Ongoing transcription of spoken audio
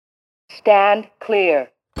Stand clear.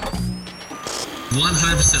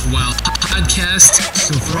 100% Wild podcast.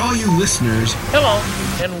 So for all you listeners, hello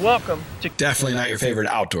and welcome to definitely not your favorite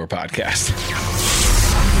outdoor podcast.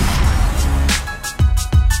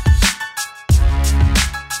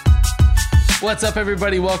 What's up,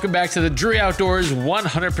 everybody? Welcome back to the Drury Outdoors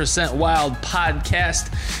 100% Wild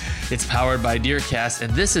podcast. It's powered by DeerCast,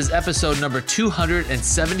 and this is episode number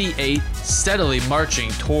 278, steadily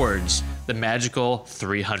marching towards the magical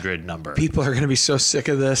 300 number. People are going to be so sick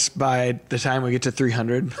of this by the time we get to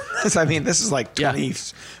 300. I mean, this is like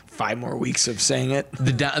 25 more weeks of saying it.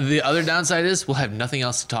 The other downside is we'll have nothing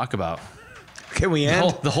else to talk about. Can we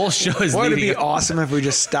end? The whole show is Wouldn't it be awesome if we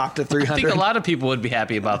just stopped at 300? I think a lot of people would be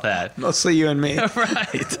happy about that. Mostly you and me.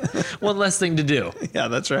 Right. One less thing to do. Yeah,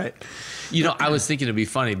 that's right. You know, I was thinking it'd be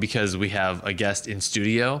funny because we have a guest in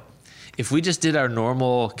studio. If we just did our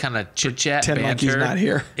normal kind of chit-chat banter. Monkey's not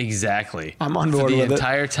here. Exactly. I'm on board for the with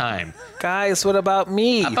entire time. Guys, what about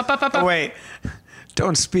me? Oh, wait.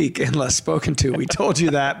 Don't speak unless spoken to. We told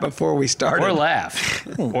you that before we started. Or laugh.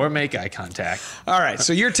 Or make eye contact. All right,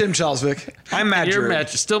 so you're Tim Chelswick. I'm Matt Drury. You're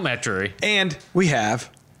still Matt Drury. And we have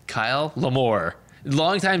Kyle Lamore,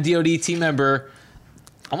 longtime DOD team member.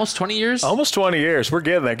 Almost 20 years? Almost 20 years. We're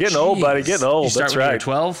getting there. Getting old, buddy. Getting old. You start That's when right. you were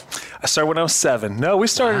 12? I started when I was 7. No, we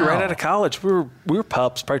started Wow. right out of college. We were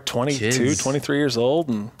pups, probably 22, Kids. 23 years old,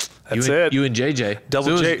 and that's it. You and JJ.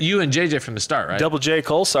 Double so J. You and JJ from the start, right? Double J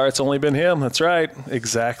Colsar. It's only been him. That's right.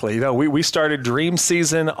 Exactly. You know, we started Dream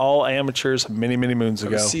Season, all amateurs, many, many moons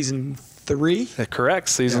ago. season 3. Correct.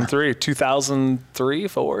 Season 3, 2003,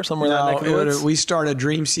 4, somewhere in that neck of the woods. We started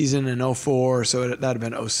Dream Season in 04, so that'd have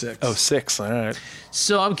been 06. 06. All right.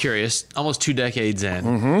 So I'm curious, almost 2 decades in,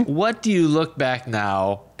 Mm-hmm. what do you look back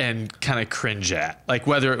now and kind of cringe at? Like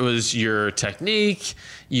whether it was your technique,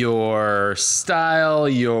 your style,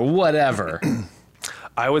 your whatever.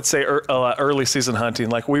 I would say early season hunting.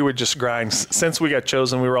 Like we would just grind. Since we got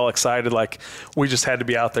chosen, we were all excited. Like we just had to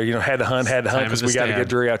be out there. You know, had to hunt because we got to get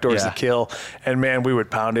Drury Outdoors to kill. And man, we would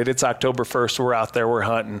pound it. It's October 1st. We're out there. We're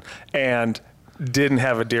hunting and didn't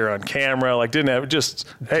have a deer on camera. Like didn't have just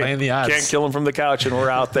playing the odds. Can't kill him from the couch. And we're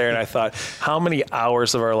out there. And I thought, how many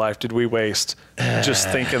hours of our life did we waste just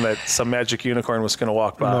thinking that some magic unicorn was going to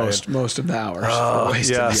walk by? Most of the hours.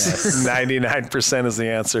 Yes, 99% is the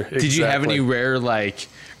answer. Did you have any rare like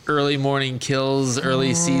early morning kills,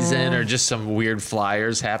 early season, or just some weird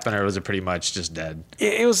flyers happen, or was it pretty much just dead?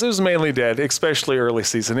 It was mainly dead, especially early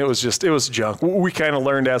season. It was junk. We kind of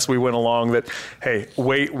learned as we went along that, hey,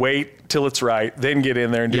 wait till it's right, then get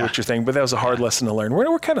in there and do what you're thinking. But that was a hard lesson to learn.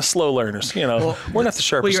 We're kind of slow learners, you know. We're not the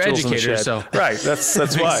sharpest you're tools in the educators, shed. so Right,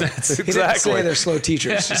 that's why. He didn't say they're slow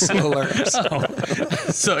teachers, just slow learners.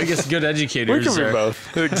 So I guess good educators. We can be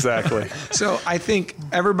both. Exactly. So I think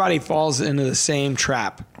everybody falls into the same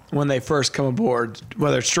trap when they first come aboard,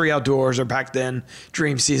 whether it's Drury Outdoors or back then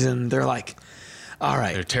Dream Season. They're like, all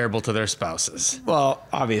right. They're terrible to their spouses. Well,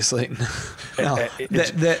 obviously. No,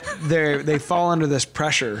 they fall under this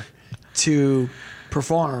pressure to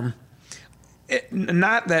perform.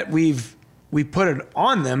 Not that we put it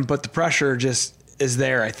on them, but the pressure just is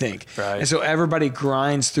there, I think. Right. And so everybody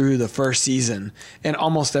grinds through the first season, and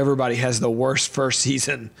almost everybody has the worst first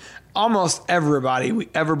season. Almost everybody we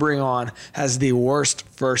ever bring on has the worst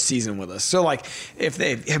first season with us. So, like, if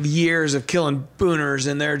they have years of killing booners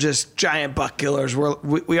and they're just giant buck killers,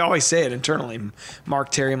 we always say it internally. Mark,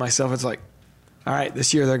 Terry, and myself, it's like, all right,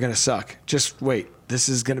 this year they're going to suck. Just wait. This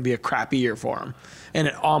is going to be a crappy year for them. And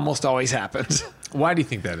it almost always happens. Why do you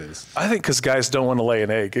think that is? I think because guys don't want to lay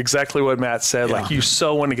an egg. Exactly what Matt said. Yeah. Like you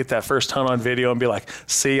so want to get that first hunt on video and be like,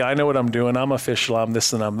 see, I know what I'm doing. I'm official. I'm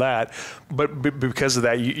this and I'm that. But because of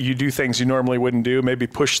that, you do things you normally wouldn't do. Maybe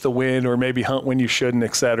push the wind or maybe hunt when you shouldn't,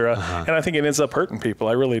 et cetera. And I think it ends up hurting people.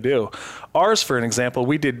 I really do. Ours, for an example,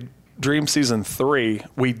 we did Dream Season 3.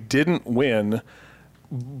 We didn't win.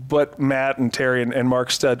 But Matt and Terry and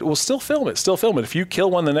Mark said, we'll still film it. If you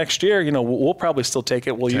kill one the next year, you know, we'll probably still take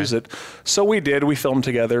it. We'll use it. So we did. We filmed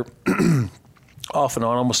together off and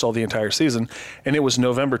on almost all the entire season. And it was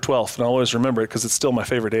November 12th. And I'll always remember it because it's still my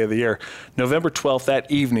favorite day of the year. November 12th,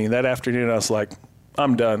 that evening, that afternoon, I was like,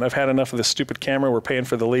 I'm done. I've had enough of this stupid camera. We're paying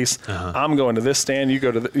for the lease. I'm going to this stand. You go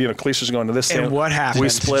to Cleaser's going to this stand. And what happened? We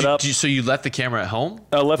split up. So you left the camera at home?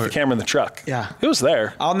 I left the camera in the truck. Yeah. It was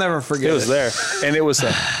there. I'll never forget it. It was there. And it was a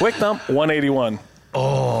Wicknump 181.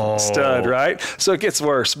 stud, right? So it gets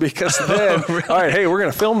worse because then, all right, hey, we're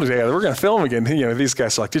going to film together. We're going to film again. You know, these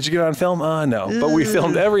guys are like, did you get on film? No, but we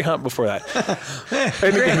filmed every hunt before that.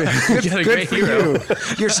 Good for you.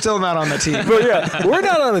 You're still not on the team. But yeah, we're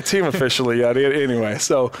not on the team officially yet. Anyway,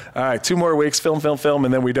 so all right, 2 more weeks, film,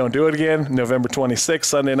 and then we don't do it again. November 26th,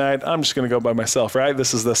 Sunday night. I'm just going to go by myself, right?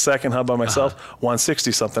 This is the second hunt by myself.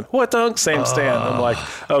 160 something. What dunk? Same stand. I'm like,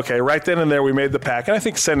 okay, right then and there we made the pack, and I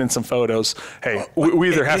think send in some photos. Hey, we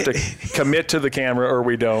either have to commit to the camera or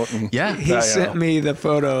we don't. And Yeah. He sent me the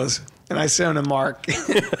photos, and I sent them to Mark.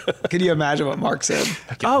 Can you imagine what Mark said?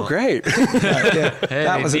 Oh, great.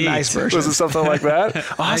 That was a neat. nice version. Was it something like that?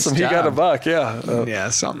 Awesome. He got a job. buck. Yeah. Yeah,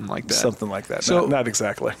 something like that. Something like that. So- not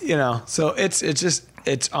exactly. You know, so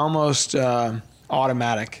it's almost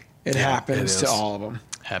automatic. It happens it to is. all of them.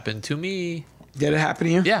 Happened to me. Did it happen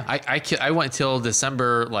to you? Yeah, I went till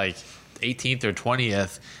December like 18th or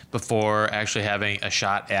 20th before actually having a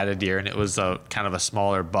shot at a deer, and it was a kind of a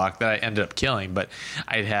smaller buck that I ended up killing. But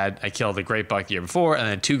I killed a great buck the year before, and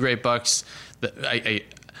then 2 great bucks. That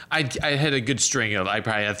I had a good string of. I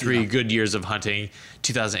probably had 3 good years of hunting.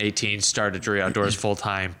 2018 started Drury Outdoors full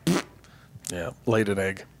time. Yeah. Laid an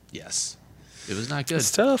egg. Yes, it was not good.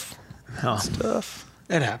 It's tough. No, It's tough.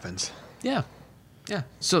 it happens. Yeah.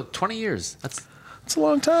 So 20 years. It's a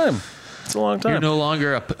long time. It's a long time. You're no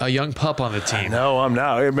longer a young pup on the team. No, I'm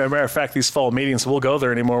not. As a matter of fact, these fall meetings, we'll go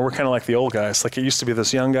there anymore. We're kind of like the old guys. Like it used to be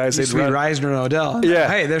those young guys. Used They'd to be run. Reisner and Odell. Yeah.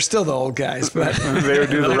 Hey, they're still the old guys, but They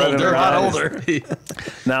would do the running they're a lot around. older.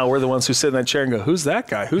 Now we're the ones who sit in that chair and go, "Who's that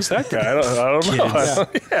guy? Who's that guy?" I don't know.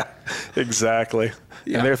 Yeah, exactly.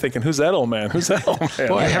 Yeah. And they're thinking, "Who's that old man? Who's that old man?"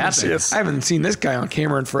 Boy, I happens. haven't seen this guy on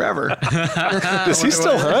camera in forever. Does he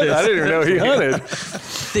still hunt? I didn't even know he hunted.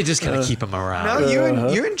 They just kind of keep him around. No, you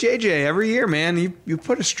and JJ every year, man. You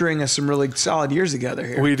put a string of some really solid years together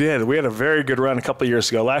here. We did. We had a very good run a couple of years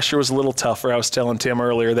ago. Last year was a little tougher. I was telling Tim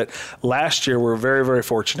earlier that last year we were very, very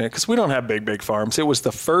fortunate because we don't have big farms. It was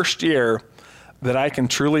the first year that I can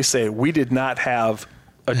truly say we did not have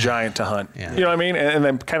a giant to hunt. Yeah. You know what I mean? And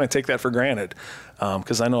then kind of take that for granted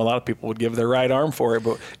because I know a lot of people would give their right arm for it,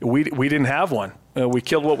 but we didn't have one. We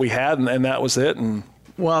killed what we had, and that was it. And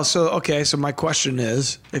Well, so my question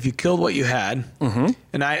is, if you killed what you had,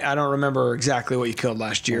 and I don't remember exactly what you killed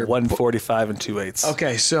last year. 145 and 2/8.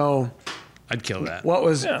 Okay, so I'd kill that. what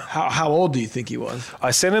was how old do you think he was?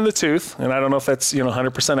 I sent in the tooth, and I don't know if that's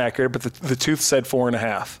 100% accurate, but the tooth said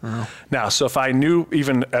 4.5. Now, so if I knew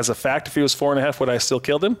even as a fact if he was 4.5, would I still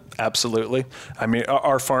killed him? Absolutely. I mean,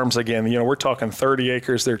 our farms again, we're talking 30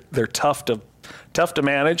 acres. They're tough to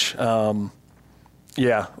manage.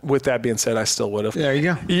 Yeah. With that being said, I still would have. There you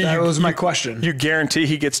go. That was my question. You guarantee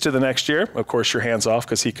he gets to the next year. Of course, your hands off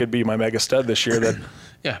because he could be my mega stud this year. That.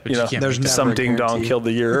 Yeah, but you can't. there's make never Some a ding dong guarantee. killed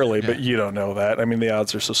the year early, but you don't know that. I mean, the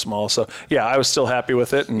odds are so small. So, yeah, I was still happy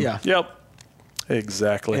with it. And Yeah. Yep.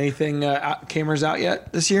 Exactly. Anything cameras out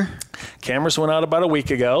yet this year? Cameras went out about a week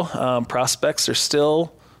ago. Prospects are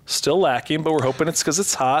still lacking, but we're hoping it's because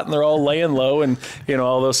it's hot and they're all laying low and,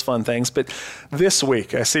 all those fun things. But this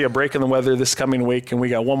week, I see a break in the weather this coming week, and we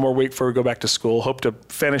got one more week before we go back to school. Hope to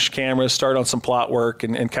finish cameras, start on some plot work,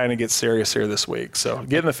 and kind of get serious here this week. So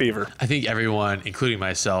getting the fever. I think everyone, including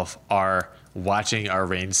myself, are watching our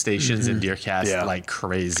range stations and DeerCast Yeah. like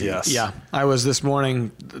crazy. Yes. Yeah, I was this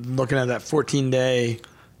morning looking at that 14-day.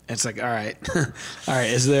 It's like, all right,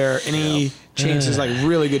 is there any chances, like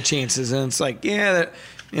really good chances? And it's like,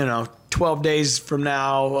 12 days from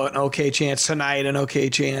now, an okay chance, tonight, an okay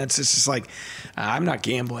chance. It's just like, I'm not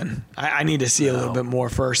gambling. I need to see a little bit more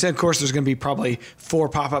first. And of course, there's going to be probably 4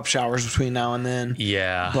 pop-up showers between now and then.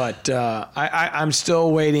 Yeah. But I'm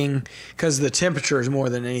still waiting because the temperature is more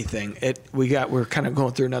than anything. We're kind of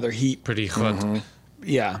going through another heat. Pretty hot.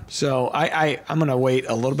 Yeah, so I'm gonna wait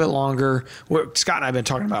a little bit longer. Scott and I have been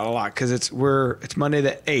talking about it a lot because it's Monday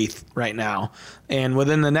the 8th right now, and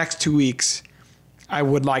within the next 2 weeks, I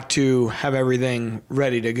would like to have everything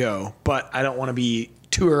ready to go, but I don't want to be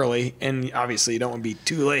too early, and obviously you don't want to be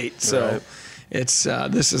too late. So Right. it's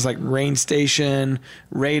this is like rain station,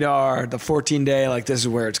 radar, the 14-day. Like this is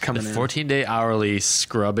where it's coming in. 14-day hourly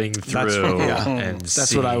scrubbing through. And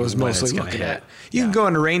That's what I was seeing when mostly it's gonna looking hit. at. You can go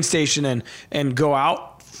into rain station and go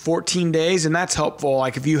out 14 days, and that's helpful.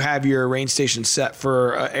 Like if you have your rain station set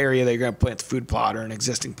for an area that you're going to plant the food plot or an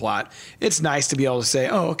existing plot, it's nice to be able to say,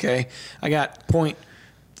 oh, okay, I got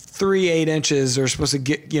 0.38 inches are supposed to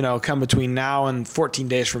get, come between now and 14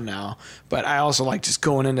 days from now. But I also like just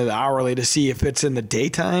going into the hourly to see if it's in the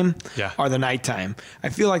daytime or the nighttime. I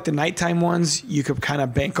feel like the nighttime ones you could kind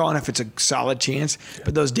of bank on if it's a solid chance,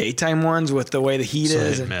 but those daytime ones with the way the heat So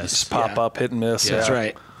is. hit and miss. Pop up, hit and miss. That's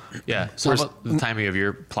right. Yeah. So how about the timing of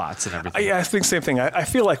your plots and everything? Yeah, I think same thing. I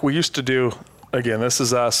feel like we used to do, again, this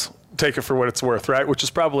is us, take it for what it's worth, right? Which is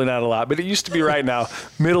probably not a lot, but it used to be right now,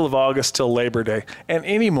 middle of August till Labor Day. And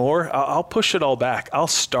anymore, I'll push it all back. I'll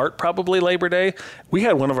start probably Labor Day. We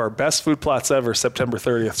had one of our best food plots ever, September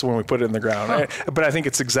 30th, when we put it in the ground. But I think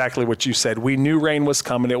it's exactly what you said. We knew rain was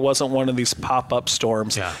coming. It wasn't one of these pop-up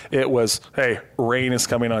storms. Yeah. It was, hey, rain is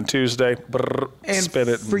coming on Tuesday. Brrr, And spit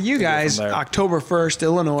it. for you guys, October 1st,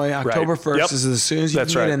 Illinois, October 1st Yep. is as soon as you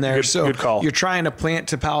That's can get right. in there. Good- so good call. you're trying to plant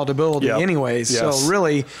to palatability Yep. anyways. Yes. So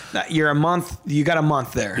really, you're a month, you got a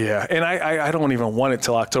month there. Yeah, and I don't even want it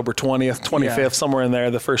till October 20th, 25th, Yeah. somewhere in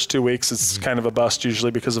there. The first 2 weeks, it's kind of a bust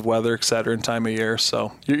usually because of weather, et cetera, and time of year.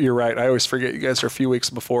 So you're right. I always forget you guys are a few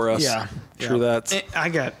weeks before us. Yeah. Sure that's. I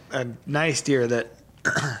got a nice deer that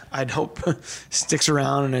I'd hope sticks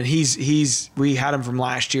around, and we had him from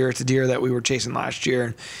last year. It's a deer that we were chasing last year,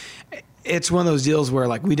 and it's one of those deals where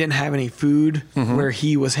like we didn't have any food where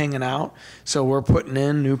he was hanging out, so we're putting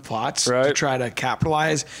in new plots to Right. try to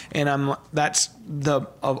capitalize. And that's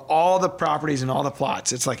of all the properties and all the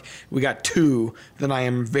plots, it's like we got two that I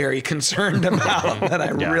am very concerned about that I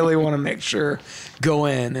really want to make sure go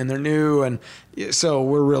in, and they're new, and so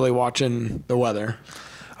we're really watching the weather.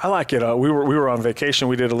 I like it. We were on vacation.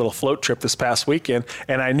 We did a little float trip this past weekend,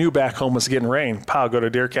 and I knew back home was getting rain. I'll go to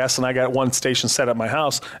DeerCast, and I got one station set at my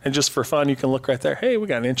house, and just for fun, you can look right there. Hey, we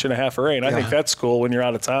got 1.5 inches of rain. I think that's cool when you're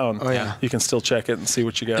out of town. Oh, yeah. You can still check it and see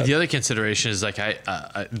what you got. The other consideration is like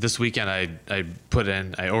this weekend I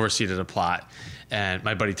overseeded a plot, and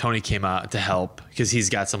my buddy Tony came out to help because he's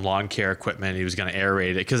got some lawn care equipment. He was going to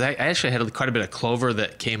aerate it because I actually had quite a bit of clover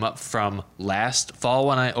that came up from last fall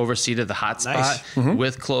when I overseeded the hot spot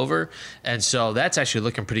with clover, and so that's actually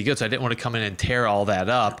looking pretty good. So I didn't want to come in and tear all that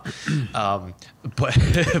up.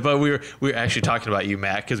 But we were actually talking about you,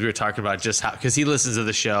 Matt, because we were talking about just how, because he listens to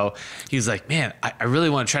the show. He was like, man, I really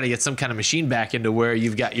want to try to get some kind of machine back into where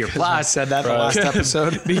you've got your I plots. said that the last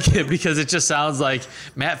episode. because it just sounds like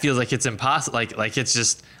Matt feels like it's impossible. Like it's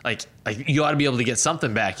just like you ought to be able to get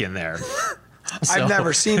something back in there. So- I've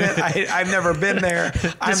never seen it. I've never been there.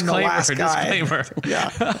 I'm the last guy. Disclaimer. Yeah,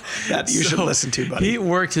 that you should So listen to, buddy. He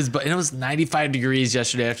worked his butt, and it was 95 degrees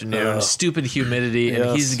yesterday afternoon, stupid humidity, and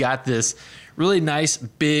Yes. he's got this really nice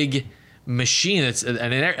big machine. It's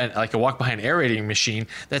like a walk behind aerating machine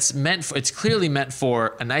that's meant for, it's clearly meant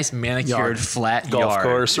for a nice manicured flat Golf yard.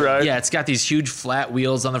 course, right? Yeah, it's got these huge flat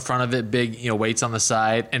wheels on the front of it, big, weights on the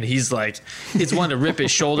side, and he's like, it's one to rip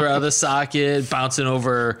his shoulder out of the socket, bouncing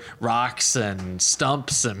over rocks and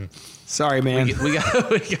stumps, and Sorry, man. we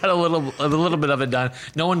got a little bit of it done.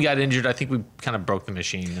 No one got injured. I think we kind of broke the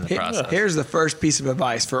machine in the process. Here's the first piece of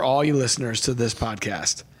advice for all you listeners to this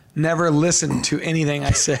podcast. Never listen to anything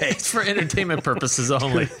I say. It's for entertainment purposes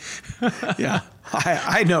only. Yeah,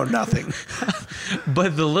 I know nothing.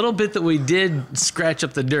 But the little bit that we did scratch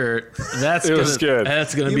up the dirt, was good.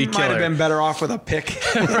 That's gonna You be might killer. have been better off with a pick.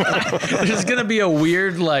 There's gonna be a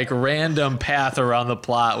weird, like, random path around the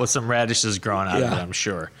plot with some radishes growing out of it, Yeah. I'm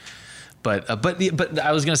sure. But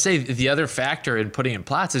I was gonna say the other factor in putting in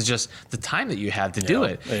plots is just the time that you have to do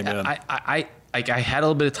it. Amen. I had a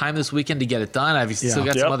little bit of time this weekend to get it done. I've still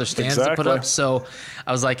got Yep, some other stands to put exactly. up, so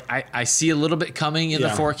I was like, I see a little bit coming in the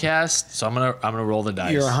Yeah. forecast, so I'm gonna roll the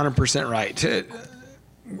dice. You're 100% right.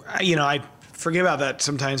 I forget about that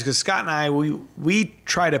sometimes because Scott and I, we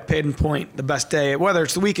try to pinpoint the best day, whether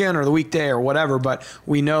it's the weekend or the weekday or whatever, but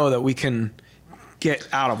we know that we can get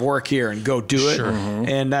out of work here and go do it. Sure.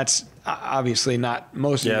 And that's obviously not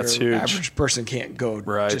most Yeah, of it's your huge. average person can't go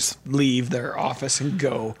Right. just leave their office and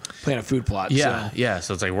go plant a food plot. Yeah, So, yeah.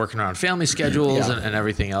 So it's like working around family schedules Yeah. and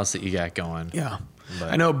everything else that you got going. yeah.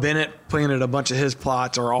 But- I know Bennett planted a bunch of his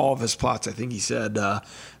plots or all of his plots, I think he said a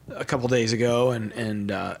couple days ago.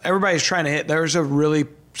 And everybody's trying to hit. There's a really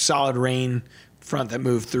solid rain front that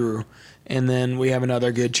moved through. And then we have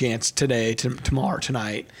another good chance today, tomorrow,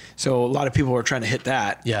 tonight. So a lot of people are trying to hit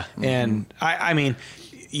that. Yeah. And I mean,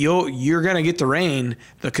 you're going to get the rain.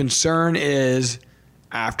 The concern is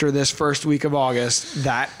after this first week of August,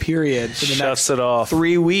 that period for the Shuts next it off.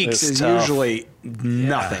 3 weeks It's is tough. usually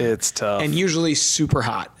nothing. It's tough. And usually super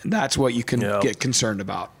hot. That's what you can Yep. get concerned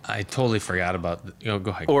about. I totally forgot about. Go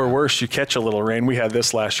ahead. Or worse, you catch a little rain. We had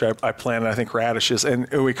this last year. I planted, I think, radishes, and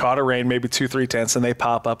we caught a rain, maybe 2-3 tenths, and they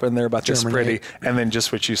pop up, and they're about this pretty. Germinate. And then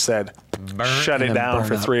just what you said, shut it And then down burn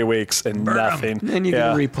for up. 3 weeks and nothing. And you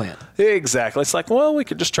can replant. Exactly. It's like, well, we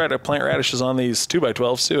could just try to plant radishes on these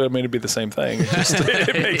 2x12s too. I mean, it'd be the same thing.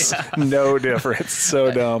 It makes no difference. So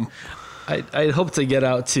dumb. I hoped to get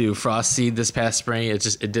out to frost seed this past spring. It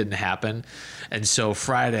didn't happen. And so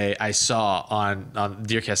Friday I saw on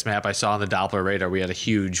DeerCast map, I saw on the Doppler radar, we had a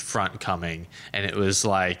huge front coming, and it was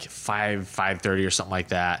like 5:30 or something like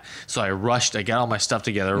that. So I got all my stuff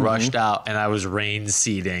together, rushed out, and I was rain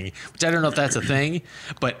seeding, which I don't know if that's a thing,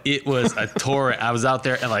 but it was a torrent. I was out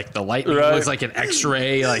there, and like the lightning was like an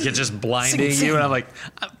X-ray, like it's just blinding you. And I'm like,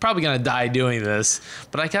 I'm probably going to die doing this.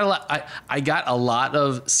 But I got a lot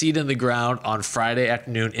of seed in the ground on Friday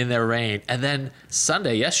afternoon in the rain. And then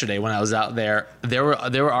yesterday when I was out there, they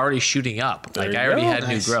were already shooting up. Like I already had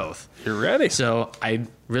new growth. You're ready. So I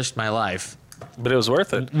risked my life. But it was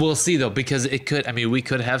worth it. We'll see though, because we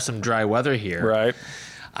could have some dry weather here. Right.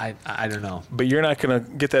 I don't know. But you're not going to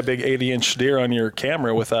get that big 80-inch deer on your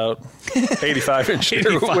camera without 85-inch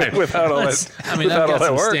deer without all that. I mean, I've got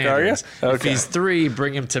some work, standards. are you? If he's 3,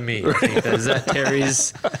 bring him to me. I think is that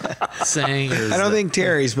Terry's saying? I don't think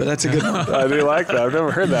Terry's, but that's a good one. I do like that. I've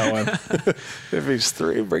never heard that one. If he's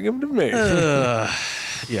 3, bring him to me.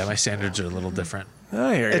 Yeah, my standards are a little different.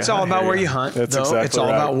 I hear you. It's all about where you hunt, That's though. exactly It's all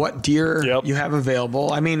right. about what deer Yep. you have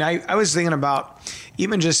available. I mean, I was thinking about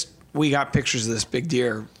even just we got pictures of this big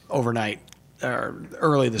deer overnight or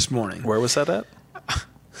early this morning. Where was that at?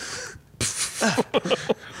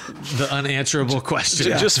 The unanswerable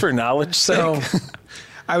question. Just for knowledge sake. So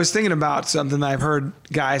I was thinking about something that I've heard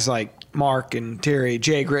guys like Mark and Terry,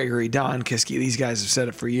 Jay Gregory, Don Kiske, these guys have said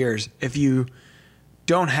it for years. If you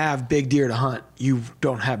don't have big deer to hunt, you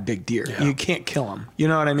don't have big deer. Yeah. You can't kill them. You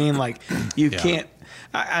know what I mean? Like you can't.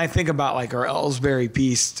 I think about like our Ellsbury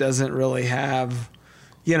piece doesn't really have,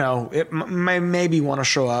 it may maybe want to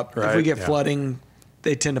show up. If we Right, get yeah. flooding,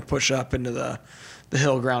 they tend to push up into the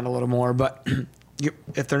hill ground a little more. But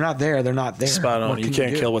if they're not there, they're not there. Spot on. What You can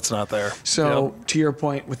can't do? kill what's not there. So to your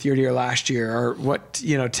point with your deer last year, or what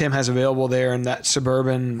Tim has available there in that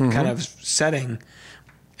suburban kind of setting,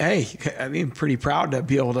 hey, I mean, pretty proud to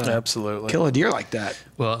be able to Absolutely. kill a deer like that.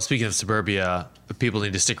 Well, speaking of suburbia, people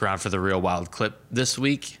need to stick around for the Real Wild clip this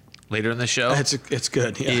week. Later in the show, It's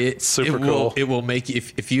good. Yeah. It, Super it cool. It will make you,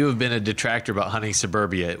 if you have been a detractor about hunting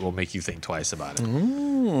suburbia, it will make you think twice about it.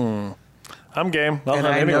 I'm game. I'll And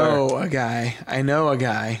hunt I anywhere. know a guy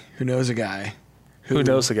who knows a guy Who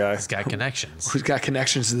knows the guy? It's got connections. who's got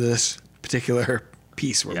connections to this particular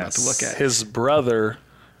piece we're about to look at. His brother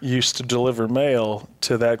used to deliver mail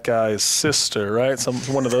to that guy's sister, right?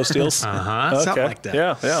 One of those deals. Something like that.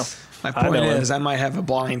 Yeah. My I point know him. is, I might have a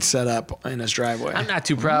blind set up in his driveway. I'm not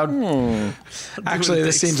too proud. Actually,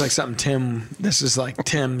 this seems like something This is like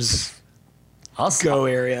Tim's go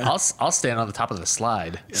area. I'll stand on the top of the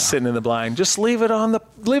slide. Sitting in the blind. Just leave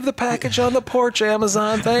the package on the porch,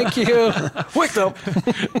 Amazon. Thank you. Wake up.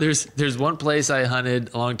 There's one place I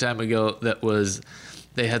hunted a long time ago that was.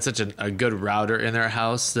 They had such a good router in their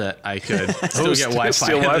house that I could still get Wi-Fi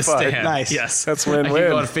still in the Wi-Fi. stand. Nice. Yes, That's I win-win. could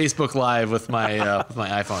go on Facebook Live with my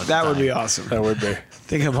iPhone. At That the would time. be awesome. That would be.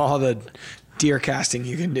 Think of all the deer casting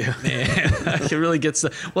you can do. It really gets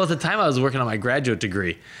well, at the time I was working on my graduate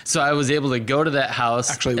degree, so I was able to go to that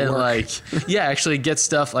house Actually and work. actually get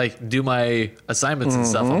stuff, like do my assignments and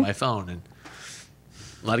stuff on my phone, and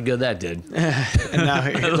a lot of good that did. And now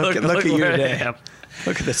look at you where I today. am.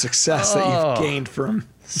 Look at the success that you've gained from.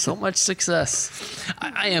 So much success.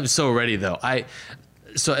 I am so ready though.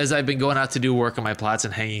 So as I've been going out to do work on my plots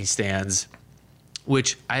and hanging stands,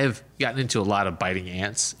 which I have gotten into a lot of biting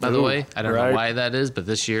ants, by the way. I don't know why that is, but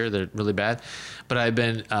this year they're really bad. But I've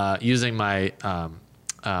been using my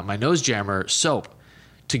my nose jammer soap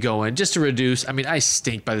to go in just to reduce. I mean, I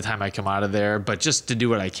stink by the time I come out of there, but just to do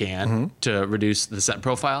what I can to reduce the scent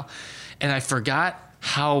profile. And I forgot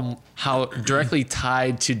how directly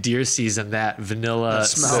tied to deer season that vanilla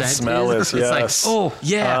scent smell is, It's yes. like, oh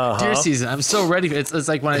yeah, deer season. I'm so ready. It's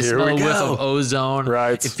like when I Here smell a we whiff go. of ozone.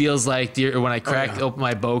 Right. It feels like deer. Or when I crack open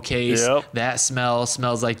my bow case, Yep. that smell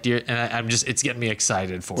smells like deer, and I'm just, it's getting me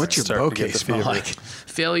excited for What's it. your Starting bow to get case the smell fever. like?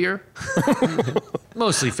 Failure?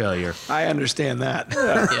 Mostly failure. I understand that.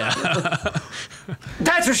 Yeah.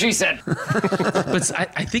 That's what she said. But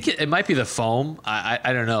I think it might be the foam.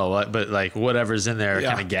 I don't know, but like whatever's in there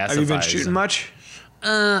kind of gasifies. Have you been shooting much?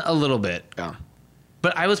 A little bit. Yeah.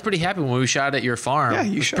 But I was pretty happy when we shot at your farm. Yeah,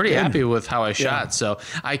 you I was shot pretty good. happy with how I shot. So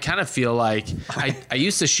I kind of feel like I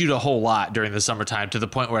used to shoot a whole lot during the summertime to the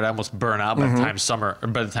point where I'd almost burn out by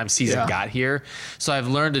the time season Yeah. got here. So I've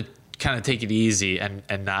learned to kind of take it easy and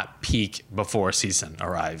not peak before season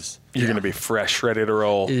arrives. You're going to be fresh, ready to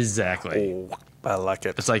roll. Exactly. Oh, I like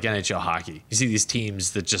it. It's like NHL hockey. You see these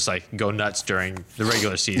teams that just like go nuts during the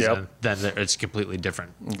regular season, Yep. then it's a completely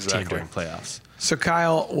different team Exactly. during playoffs. So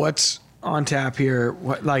Kyle, what's on tap here.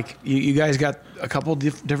 What, like you guys got a couple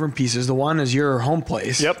different pieces. The one is your home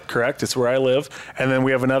place. Yep, correct. It's where I live. And then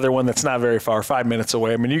we have another one that's not very far, 5 minutes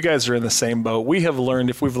away. I mean, you guys are in the same boat. We have learned,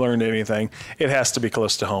 if we've learned anything, it has to be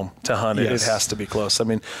close to home to hunt it. Yes. It has to be close. I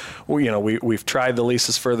mean, we've tried the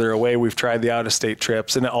leases further away. We've tried the out-of-state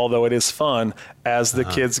trips. And although it is fun, as the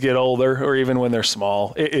kids get older or even when they're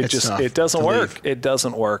small, it doesn't work. It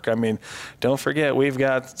doesn't work. I mean, don't forget, we've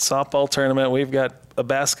got softball tournament. We've got a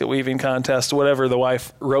basket weaving contest, whatever the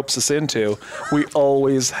wife ropes us into. We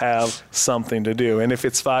always have something to do. And if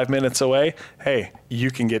it's 5 minutes away, hey, you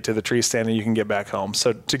can get to the tree stand and you can get back home.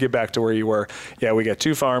 So to get back to where you were, yeah, we got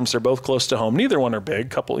 2 farms. They're both close to home. Neither one are big,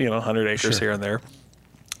 couple, 100 acres here and there.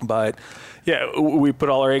 But yeah, we put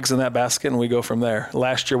all our eggs in that basket and we go from there.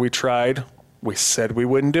 Last year we tried. We said we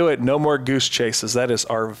wouldn't do it. No more goose chases. That is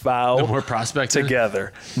our vow. No more prospecting?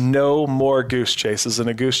 Together. No more goose chases. And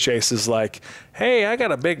a goose chase is like, hey, I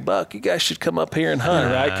got a big buck. You guys should come up here and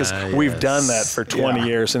hunt, right? Because we've done that for 20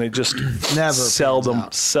 years, and it just Never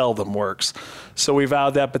seldom works. So we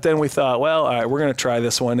vowed that, but then we thought, well, all right, we're going to try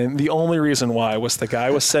this one. And the only reason why was the guy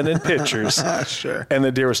was sending pictures, Sure. and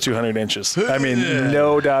the deer was 200 inches. I mean,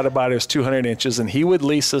 no doubt about it, it was 200 inches, and he would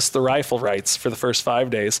lease us the rifle rights for the first 5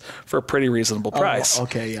 days for a pretty reasonable price.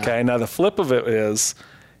 Okay, yeah. Okay, now the flip of it is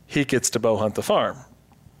he gets to bow hunt the farm.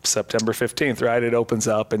 September 15th, right? It opens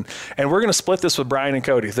up, and we're going to split this with Brian and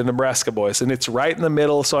Cody, the Nebraska boys, and it's right in the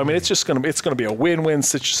middle. So I mean, it's going to be a win-win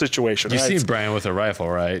situation. You've right? seen Brian with a rifle,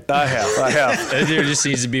 right? I have. That deer just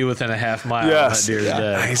needs to be within a half mile. Yes. That deer's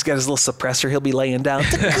dead. He's got his little suppressor. He'll be laying down.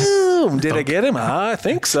 Boom! Did I get him? I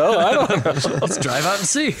think so. I don't know. Let's drive out and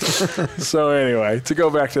see. So anyway, to go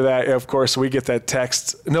back to that, of course, we get that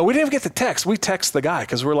text. No, we didn't even get the text. We text the guy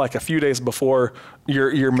because we're like a few days before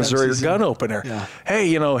your Missouri gun opener. Yeah.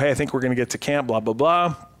 Hey, I think we're going to get to camp, blah, blah,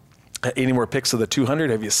 blah. Any more pics of the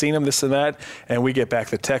 200? Have you seen him, this and that? And we get back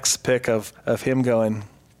the text pic of him going,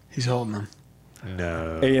 He's holding them.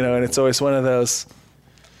 No. and it's always one of those,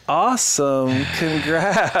 awesome,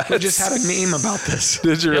 congrats. We just had a meme about this.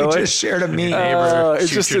 Did you really? We just shared a meme. Neighbor it's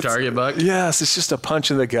shoots just your it's- target buck? Yes, it's just a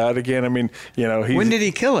punch in the gut again. I mean, he's, When did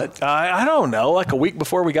he kill it? I don't know, like a week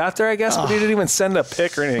before we got there, I guess, but he didn't even send a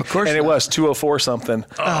pic or anything. Of course and it not. was 204 something.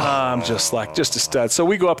 I'm just a stud. So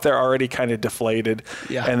we go up there already kind of deflated,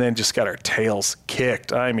 Yeah. and then just got our tails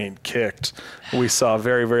kicked. I mean, kicked. We saw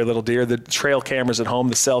very, very little deer. The trail cameras at home,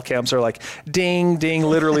 the cell cams are like ding, ding,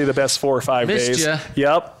 literally the best 4 or 5 Missed days. ya.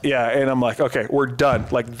 Yep. Yeah. And I'm like, okay, we're done.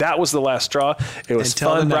 Like that was the last straw. It was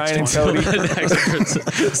Until fun, the next Brian and one.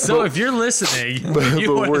 Cody. So if you're listening, you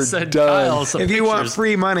but want we're to send done. Kyle some If you want pictures.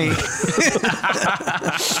 free money,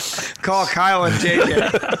 call Kyle and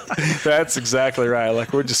JJ. That's exactly right.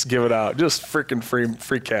 Like we'll just give it out, just freaking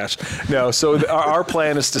free cash. No, so our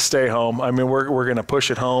plan is to stay home. I mean, we're going to push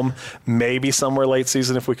it home, maybe somewhere late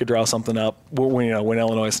season if we could draw something up. When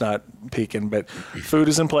Illinois is not peaking, but food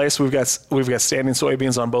is in place. We've got standing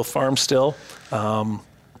soybeans on both farms still. Let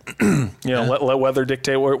weather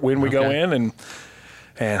dictate when we go in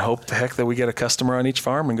and hope the heck that we get a customer on each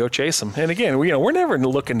farm and go chase them. And again, we're never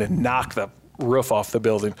looking to knock the roof off the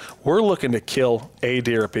building. We're looking to kill a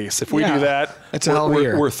deer apiece. If we Yeah, do that, that's a hell of a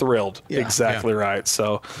year. we're thrilled. Yeah. Exactly right.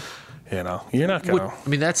 So, you're not going to. I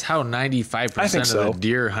mean, that's how 95% I think of so. the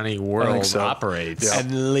deer hunting world so. operates. Yeah.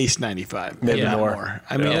 At least 95, Maybe not more.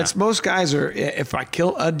 I mean, Yeah. it's most guys are. If I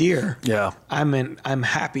kill a deer, Yeah. I'm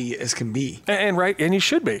happy as can be. And right, and you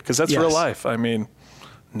should be, because that's Yes. real life. I mean,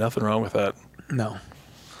 nothing wrong with that. No,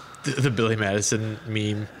 The Billy Madison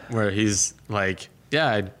meme where he's like, yeah,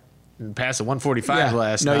 I passed a 145 Yeah.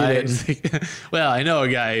 last No, you night. didn't. Well, I know a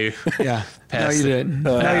guy who yeah, no, Pass you it. didn't.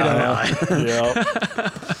 No, you don't. Yeah.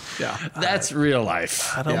 Yeah, That's real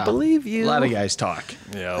life. I don't Yeah. believe you. A lot of guys talk.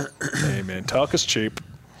 Yeah. Amen. Talk is cheap.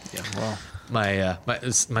 yeah. Well,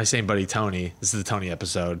 My same buddy Tony, this is the Tony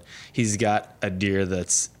episode, he's got a deer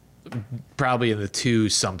that's probably in the 2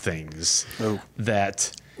 somethings Oh.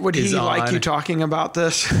 that would is he like on- you talking about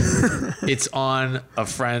this? It's on a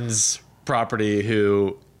friend's property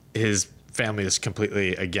who his family is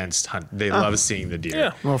completely against hunt. They love seeing the deer.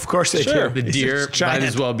 Yeah. Well, of course they Sure. do. The It's deer giant. might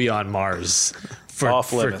as well be on Mars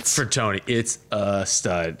Off limits. for Tony. It's a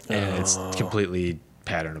stud and it's completely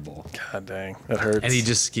patternable. God dang. That hurts. And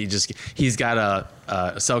he's got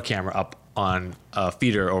a cell camera up on a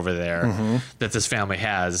feeder over there that this family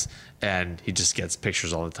has, and he just gets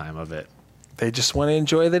pictures all the time of it. They just want to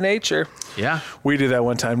enjoy the nature. Yeah. We did that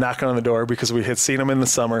one time, knocking on the door because we had seen them in the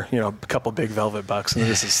summer, a couple big velvet bucks. And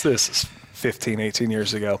this is 15, 18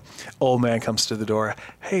 years ago. Old man comes to the door.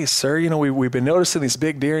 Hey, sir, we've been noticing these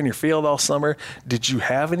big deer in your field all summer. Did you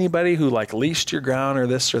have anybody who leased your ground or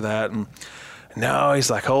this or that? And No, he's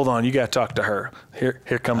like, hold on, you got to talk to her. Here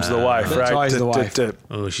comes the wife, That's right? always the wife.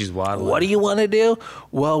 Oh, she's waddling. What do you want to do?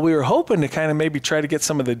 Well, we were hoping to kind of maybe try to get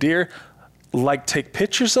some of the deer, like take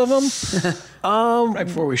pictures of them. Right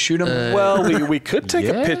before we shoot them. Well, we could take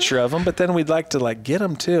Yeah. a picture of them, but then we'd like to like get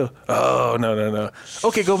them too. Oh, no.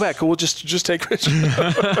 Okay, go back. We'll just take pictures.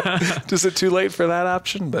 Is it too late for that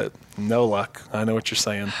option? But no luck. I know what you're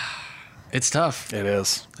saying. It's tough. It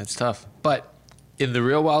is. It's tough. But in the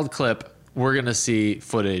real wild clip, we're gonna see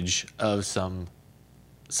footage of some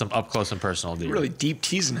up close and personal deer. Really deep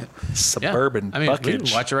teasing it. Yeah. Suburban I mean, we buckage.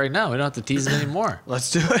 can watch it right now. We don't have to tease it anymore.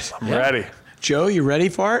 Let's do it. I'm ready. Joe, you ready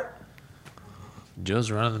for it?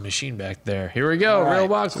 Joe's running the machine back there. Here we go. All right. Real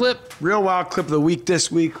wild clip. Real wild clip of the week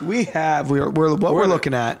this week. We're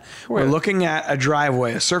looking at. We're looking at a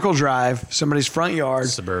driveway, a circle drive, somebody's front yard,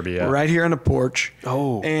 Suburbia. right here on the porch.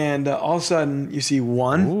 Oh. And all of a sudden you see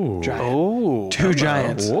one giant, Oh. two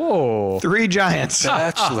giants, Whoa. three giants,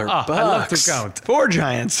 Bachelor I love to bucks. count. four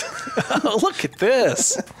giants, Oh, look at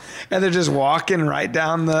this. and they're just walking right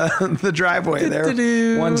down the driveway there.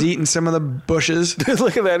 Do-do-do. One's eating some of the bushes.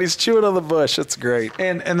 Look at that. He's chewing on the bush. That's great.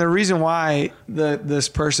 And the reason why this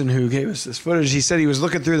person who gave us this footage, he said he was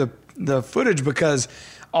looking through the footage because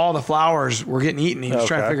all the flowers were getting eaten. He was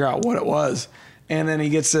trying to Okay. figure out what it was. And then he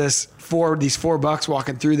gets these four bucks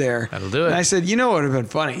walking through there. That'll do it. And I said, you know what would have been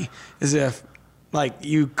funny is if like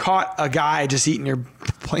you caught a guy just eating your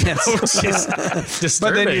plants.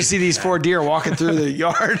 But then you see these four deer walking through the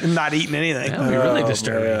yard and not eating anything. That'd be really Oh,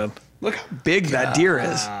 disturbing. man. Look how big that deer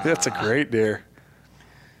is. That's a great deer.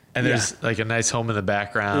 And there's like a nice home in the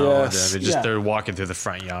background. Yes. And they're walking through the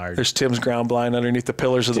front yard. There's Tim's ground blind underneath the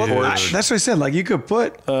pillars of the porch. That's what I said. Like you could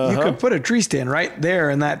put a tree stand right there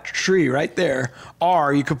in that tree right there,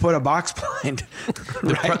 or you could put a box blind.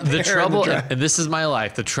 right The there in trouble, drive. and this is my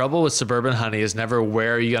life. The trouble with suburban honey is never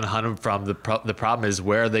where are you going to hunt them from. The problem is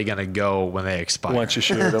where are they going to go when they expire. Once you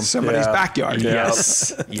shoot them. Somebody's backyard. Yeah.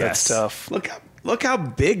 Yes, yes, That's tough. Look how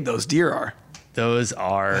big those deer are. Those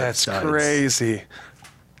are That's studs. crazy.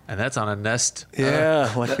 and that's on a nest.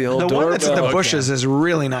 Yeah, like the old The one that's in the doorbell. bushes is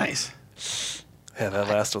really nice. Yeah, that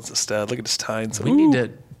last one's a stud. Look at his tines. We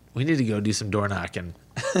need to go do some door knocking.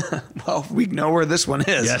 Well, we know where this one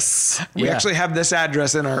is. Yes, We yeah. actually have this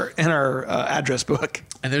address in our address book.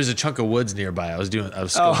 And there's a chunk of woods nearby. I was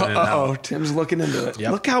scoping it out. Tim's looking into it.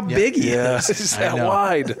 Yep. Look how Yep. big he Yeah, is. it's I that know.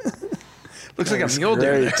 wide. Looks like a That's mule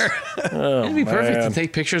deer great. there. It'd be perfect man. to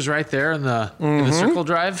take pictures right there in the circle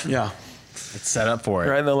drive. Yeah. It's set up for it.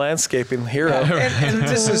 Right in the landscaping hero. And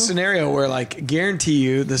this is a scenario where, like, guarantee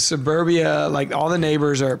you, the suburbia, like, all the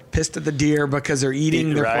neighbors are pissed at the deer because they're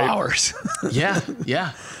eating their Right. flowers. Yeah,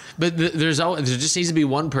 yeah. But there just needs to be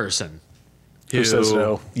one person Who says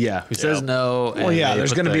no. Yeah, who says Yep. no. Well, and yeah, they there's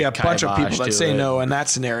put going to the be a bunch of people kibosh that to say it. no in that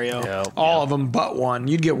scenario. Yeah. All of them but one.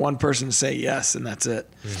 You'd get one person to say yes, and that's it.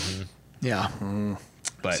 Yeah.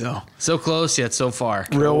 But So. so close yet so far.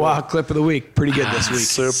 Real wild clip of the week. Pretty good this week.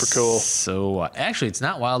 Super cool. So actually, it's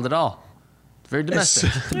not wild at all. It's very It's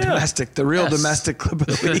domestic. domestic. The real Yes. domestic clip of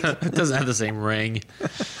the week. It doesn't have the same ring.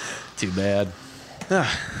 Too bad.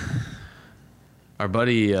 Our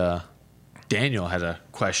buddy Daniel had a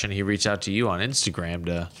question. He reached out to you on Instagram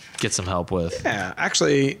to get some help with. Yeah,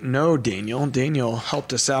 actually, no, Daniel. Daniel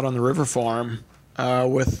helped us out on the river farm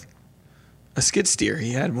with a skid steer.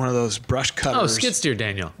 He had one of those brush Oh, cutters. skid steer,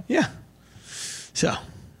 Daniel. Yeah. So,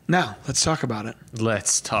 now let's talk about it.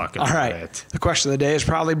 Let's talk All about right. it. The question of the day is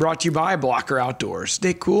probably brought to you by Blocker Outdoors.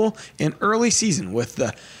 Stay cool in early season with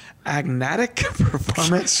the Agnatic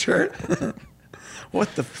Performance shirt.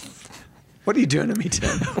 What are you doing to me,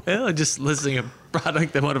 Tim? Well, just listing a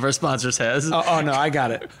product that one of our sponsors has. Oh, no, I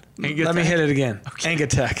got it. Angatech? Let me hit it again.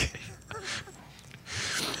 Angatech.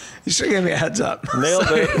 You should give me a heads up. Nailed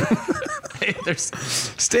it. Hey, there's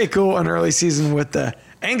Stay cool in early season with the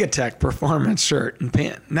Angatech Performance shirt and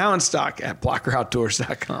pant. Now in stock at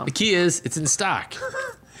blockeroutdoors.com. the key is it's in stock.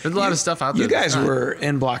 There's a lot of stuff out there. You guys that's not. were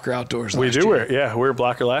in Blocker Outdoors We last do year. wear, yeah, we were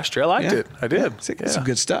Blocker last year. I liked Yeah. it. I did. It's some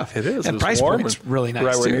good stuff. It is. And It was price warm point's and really nice,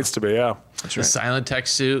 right where too. it needs to be. Yeah, the silent tech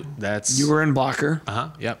suit. That's You were in Blocker.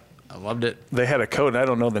 Yep. I loved it. they had a code. And I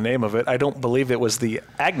don't know the name of it. I don't believe it was the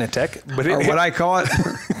Agnatech, but Or it, what I call it,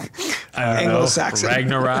 Anglo-Saxon.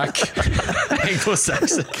 Ragnarok.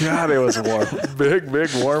 Anglo-Saxon. God, it was warm. Big,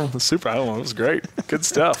 warm, super. I don't know. It was great. Good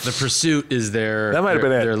stuff. The Pursuit is their That might have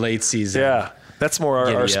been it. their late season. Yeah, that's more our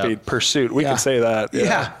Giddy up. speed. Pursuit. We Yeah. can say that.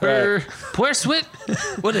 Yeah. Right. Pursuit.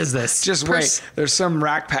 What is this? Just wait. There's some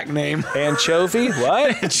rack pack name. Anchovy.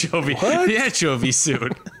 What? Anchovy. What? The anchovy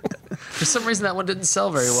suit. For some reason, that one didn't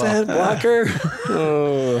sell very well. Said Blocker.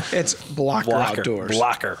 It's Blocker, Outdoors.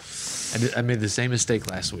 Blocker. I made the same mistake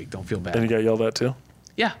last week. Don't feel And you bad. got yelled at too?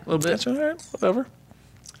 Yeah, a little bit. That's all right. Whatever.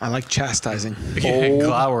 I like chastising.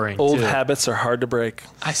 Glowering. Old too. habits are hard to break.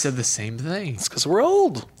 I said the same thing. It's because we're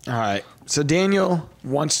old. All right. So Daniel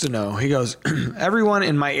wants to know. He goes, everyone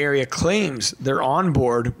in my area claims they're on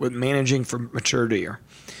board with managing for mature deer.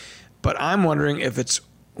 But I'm wondering if it's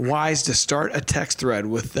wise to start a text thread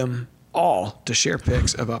with them all to share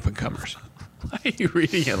pics of up-and-comers. Why are you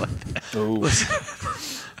reading it like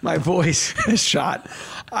that? My voice is shot.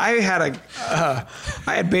 I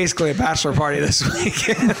had basically a bachelor party this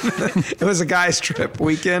weekend. It was a guy's trip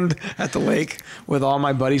weekend at the lake with all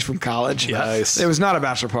my buddies from college. Nice. It was not a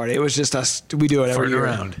bachelor party. It was just us. We do it every Farting year.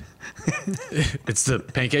 around. It's the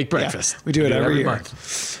pancake breakfast. We do it every year.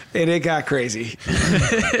 month. And it got crazy.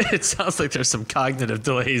 It sounds like there's some cognitive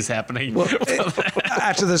delays happening. Well,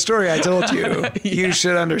 after the story I told you, you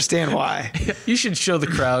should understand why. You should show the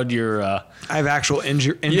crowd your. I have actual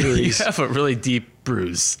You injuries. have a really deep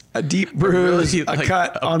bruise. A deep bruise, Really, a like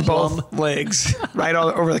cut a on plum. both legs, right all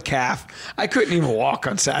over the calf. I couldn't even walk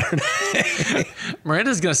on Saturday.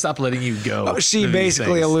 Miranda's gonna stop letting you go. She to these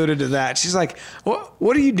basically things. alluded to that. She's like,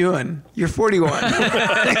 what are you doing? You're 41.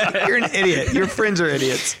 You're an idiot. Your friends are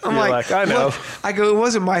idiots. I'm You're like, I know. "Look," I go, it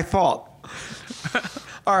wasn't my fault.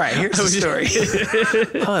 All right, here's the story.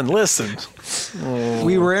 Hon, listen.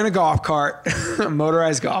 We were in a golf cart, a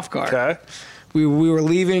motorized golf cart. Okay. We were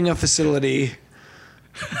leaving a facility,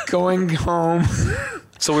 going home.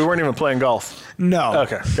 So we weren't even playing golf. No.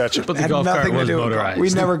 Okay, gotcha. But the Had golf cart nothing to was do with golf. motorized. We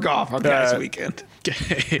never golf on guys' Uh, weekend.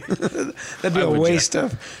 Okay. That'd be I a would waste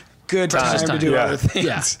of good time to time. do Yeah. other things.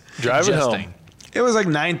 Yeah. Driving home. Adjusting. It was like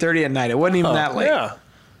 9:30 at night. It wasn't even that late. Yeah.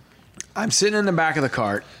 I'm sitting in the back of the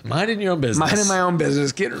cart, Minding your own business. minding my own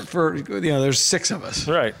business, getting for there's 6 of us.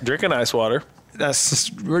 Right. Drinking ice water.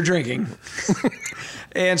 We're drinking.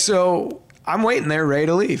 And so I'm waiting there ready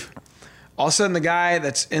to leave. All of a sudden the guy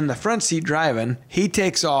that's in the front seat driving, he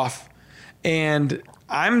takes off and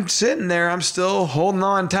I'm sitting there, I'm still holding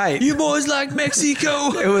on tight. You boys like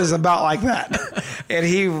Mexico? It was about like that.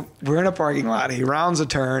 And we're in a parking lot. He rounds a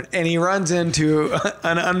turn and he runs into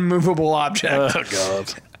an unmovable object. Oh,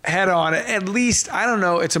 God. Head on. At least, I don't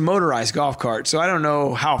know, it's a motorized golf cart, so I don't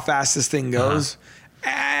know how fast this thing goes.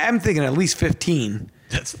 I'm thinking at least 15.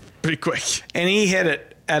 That's pretty quick. And he hit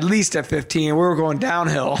it at least at 15. We were going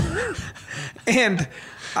downhill. And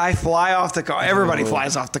I fly off the cart. Everybody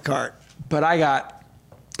flies off the cart. But I got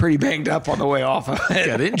pretty banged up on the way off of it.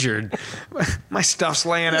 Got injured. My stuff's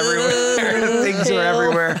laying everywhere. Things are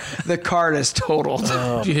everywhere. The cart is totaled.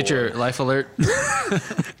 Did you hit your life alert?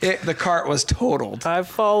 The cart was totaled. I've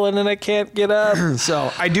fallen and I can't get up.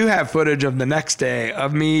 So I do have footage of the next day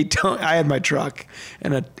of me. I had my truck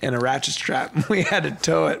and a ratchet strap. We had to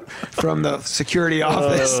tow it from the security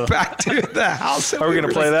office back to the house. Are we going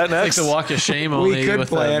to play that Like next? the walk of shame only We could with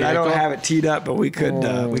play the it. I don't vehicle? have it teed up, but we could.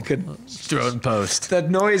 Throw it in post. The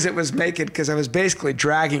noise it was making because I was basically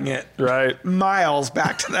dragging it Right. miles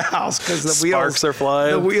back to the house because the Sparks wheels are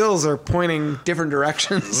flying. The wheels are pointing different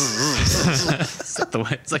directions.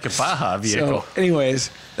 It's like a Baja vehicle. So, anyways,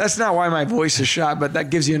 that's not why my voice is shot, but that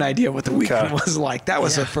gives you an idea what the weekend Okay. was like. That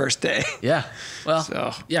was the first day. Yeah. Well,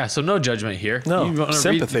 So- so no judgment here. No, You wanna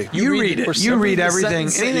sympathy. You read it. You read the everything.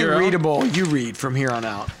 sentence that Anything you're on. readable, you read from here on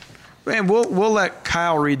out. Man, we'll let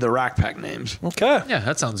Kyle read the Rack Pack names. Okay. Yeah,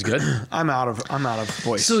 that sounds good. I'm out of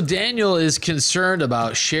voice. So Daniel is concerned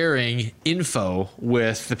about sharing info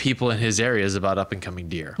with the people in his areas about up and coming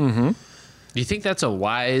deer. Mm-hmm. Do you think that's a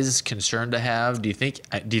wise concern to have? Do you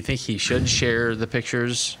think he should share the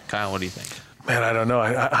pictures? Kyle, what do you think? Man, I don't know.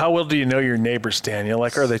 How well do you know your neighbors, Daniel?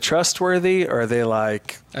 Like, are they trustworthy? Or are they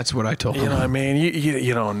like, That's what I told you know what I mean?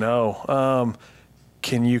 You don't know.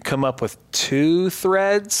 Can you come up with 2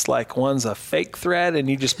 threads? Like one's a fake thread and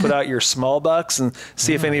you just put out your small bucks and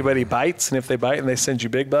see if anybody bites. And if they bite and they send you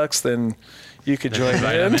big bucks, then you could join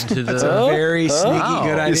Invite him in. into That's the. a very sneaky Wow.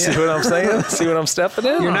 good You see idea. what I'm saying? See what I'm stepping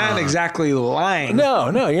in? You're not exactly lying. No,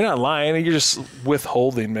 you're not lying. You're just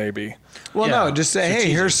withholding maybe. Well, Yeah, no, just say, hey,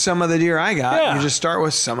 strategic. here's some of the deer I got. Yeah. You just start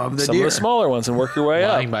with some of the Some deer. of the smaller ones and work your way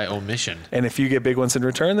Lying up. by omission. And if you get big ones in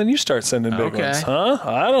return, then you start sending big Okay. ones. Huh?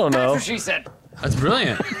 I don't know. That's what she said. That's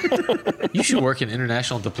brilliant. You should work in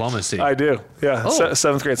international diplomacy. I do. Yeah. Oh.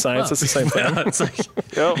 7th grade science. Wow. It's the same thing. It's like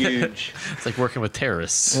Yep. it's like working with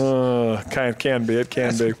terrorists. Can be. It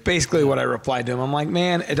can be. Basically what I replied to him. I'm like,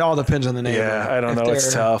 man, it all depends on the neighbor. Yeah, I don't If know. It's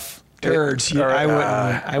they're tough. Turds. Or, I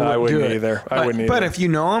wouldn't do it. either. I But- wouldn't But either. if you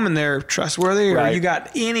know them and they're trustworthy or Right. you got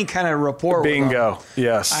any kind of rapport with them, Bingo.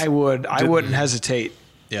 Yes. I wouldn't hesitate.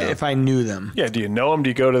 Yeah. if I knew them. Yeah, do you know them? Do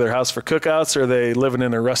you go to their house for cookouts? Or are they living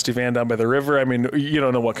in a rusty van down by the river? I mean, you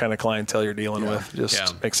don't know what kind of clientele you're dealing with.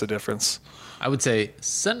 Just makes a difference. I would say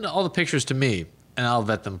send all the pictures to me, and I'll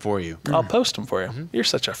vet them for you. I'll post them for you. You're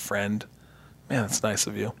such a friend. Man, that's nice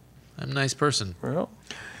of you. I'm a nice person. Well,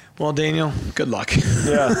 Well, Daniel, good luck.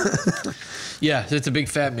 yeah. Yeah, it's a big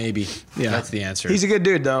fat maybe. Yeah. That's the answer. He's a good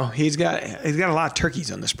dude, though. He's got a lot of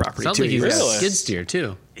turkeys on this property Sounds too. like he's got Really? a skid steer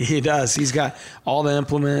too. He does. He's got all the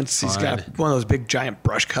implements. He's got Fun. one of those big giant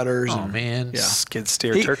brush cutters. Oh and- man. Yeah. Skid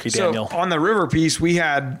steer turkey, so Daniel. on the river piece, we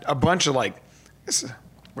had a bunch of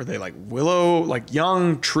were they like willow, like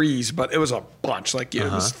young trees, but it was a bunch, like it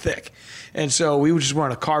was thick. And so we just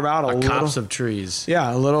wanted to carve out a little, Copse of trees.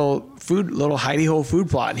 a little hidey hole food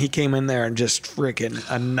plot. And he came in there and just freaking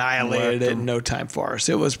annihilated it in no time for us.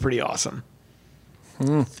 It was pretty awesome.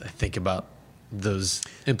 I think about those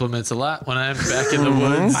implements a lot when I'm back in the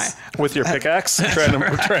woods. With your pickaxe, trying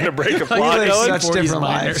to break a You plot live going. such 40s different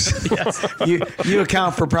minor. lives. You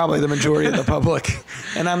account for probably the majority of the public.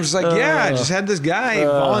 And I'm just like, I just had this guy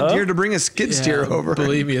volunteer to bring a skid steer over.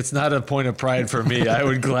 Believe me, it's not a point of pride for me. I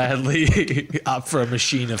would gladly opt for a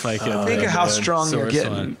machine if I could. Think of how strong you're Source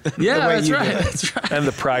getting. one. the Yeah, way that's you right. do it. That's right. And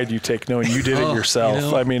the pride you take knowing you did it yourself. you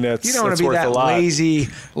know, I mean, it's You don't want to be worth that a lot. lazy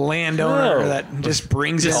landowner No. that just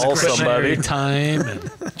brings Just in call equipment. somebody. time.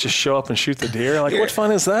 And Just show up and shoot the deer. Like, what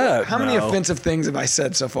fun is that? How many No. offensive things have I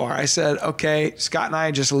said so far? I said, okay, Scott and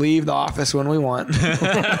I just leave the office when we want.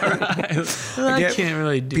 I Get can't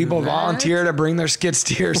really do People that. volunteer to bring their skid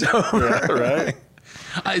steers over. Right?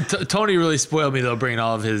 Tony really spoiled me though, bringing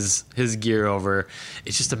all of his gear over.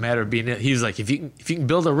 It's just a matter of being. He was like, if you can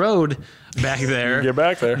build a road back there, Get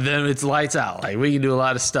back there. then it's lights out. Like we can do a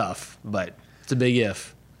lot of stuff, but it's a big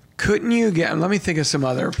if. Couldn't you get, let me think of some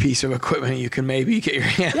other piece of equipment you can maybe get your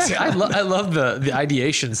hands Yeah, on. I love the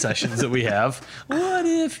ideation sessions that we have. What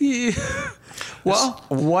if you? Well,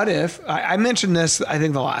 what if, I mentioned this, I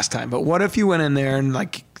think the last time, but what if you went in there and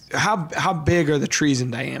like, how big are the trees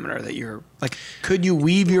in diameter that you're, like, could you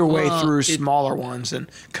weave your way Well, through smaller ones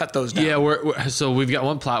and cut those down? Yeah, so we've got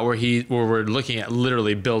one plot where we're looking at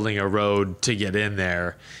literally building a road to get in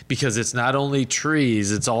there because it's not only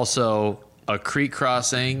trees, it's also a creek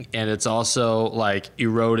crossing and it's also like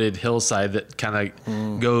eroded hillside that kind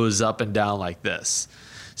of goes up and down like this.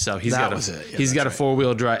 So he's That got was it. Yeah, he's got a that's right.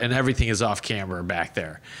 4-wheel drive and everything is off camera back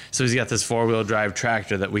there. So he's got this 4-wheel drive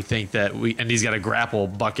tractor that we think that and he's got a grapple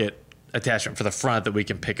bucket attachment for the front that we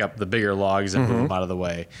can pick up the bigger logs and move them out of the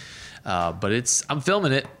way. But I'm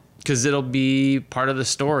filming it because it'll be part of the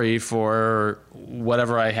story for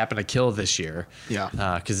whatever I happen to kill this year. Yeah.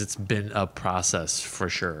 Because it's been a process for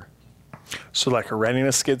sure. So, like, renting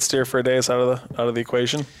a skid steer for a day is out of the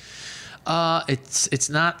equation. It's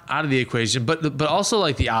not out of the equation, but also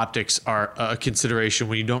like the optics are a consideration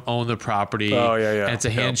when you don't own the property. Oh, yeah. And it's a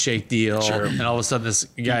Yeah. handshake deal, and all of a sudden this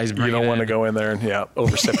guy's You bringing don't want to in- go in there and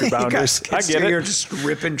overstep your You got boundaries. skid I get steer, You're it. just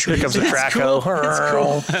ripping trees. Here comes a track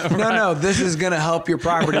hoe. No, this is going to help your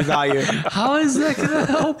property value. How is that going to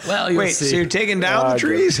help? Well, you'll Wait, see. so you're taking down the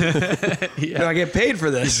trees? Yeah. Do I get paid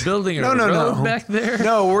for this? Building a no, road back there?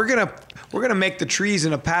 No, we're gonna make the trees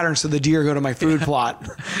in a pattern so the deer go to my food plot.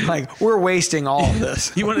 Like, we're wasting all of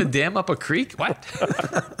this. You want to dam up a creek? What?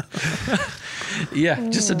 Yeah,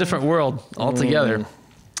 just a different world altogether.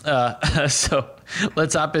 So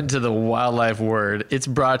let's hop into the wildlife word. It's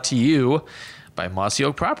brought to you by Mossy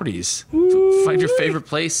Oak Properties. Find your favorite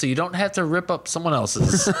place so you don't have to rip up someone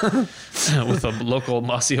else's with a local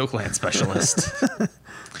Mossy Oak land specialist.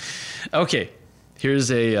 Okay,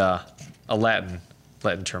 here's a Latin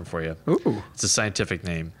term for you. Ooh. It's a scientific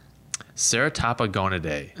name.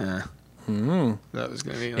 Ceratopagonidae. That was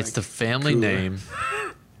gonna be. Like, It's the family cooler. name.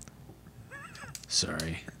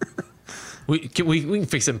 Sorry. We can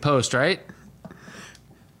fix it in post, right?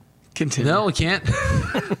 Continue. No, we can't.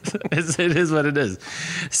 It is what it is.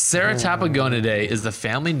 Ceratopagonidae is the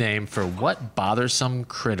family name for what bothersome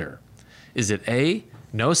critter? Is it A,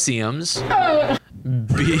 no-see-ums,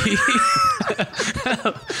 B,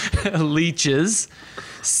 leeches,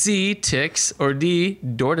 C, ticks, or D,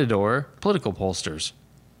 door-to-door political pollsters?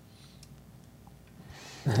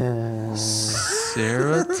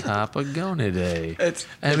 Ceratopagonidae. It's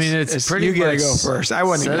pretty You gotta much go first. I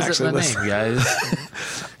wasn't even says it actually in the listening. name,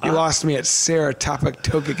 guys. You lost me at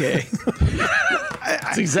Ceratopagonidae.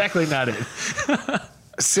 That's exactly not it.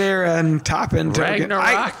 Sarah and Toppin.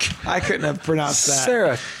 Ragnarok. I couldn't have pronounced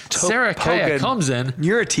that. Sarah Kaya comes in.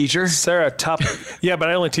 You're a teacher. Yeah, but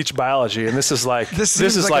I only teach biology, and this is like This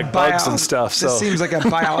is seems like a bugs bio- and stuff. So This seems like a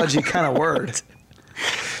biology kind of word.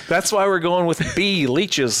 that's why we're going with B,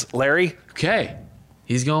 leeches, Larry. Okay.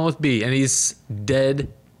 He's going with B, and he's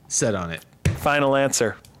dead said on it. Final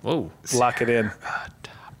answer. Whoa. Lock it in.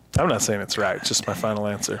 I'm not saying it's right. It's just my final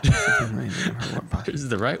answer. Is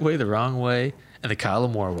the right way, the wrong way, and the Kyle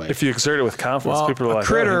Moore way? If you exert it with confidence, Well, people are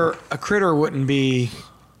like, a critter wouldn't be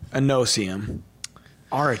a no-see-um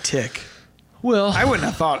or a tick. Well, I wouldn't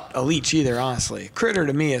have thought a leech either, honestly. Critter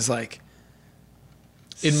to me is like,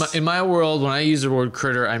 in my world, when I use the word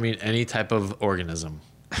critter, I mean any type of organism.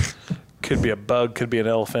 could be a bug, could be an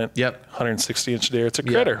elephant. Yep. 160-inch deer. It's a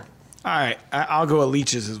critter. all right, I'll go with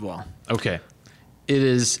leeches as well. Okay. It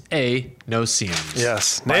is a no-see-ums.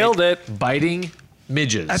 Yes. Nailed it. Biting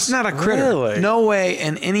midges. That's not a critter. Really? No way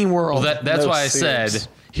in any world. Well, that's why I No-see-ums. said,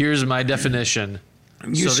 here's my definition.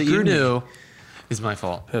 You so that you screwed me. knew it's my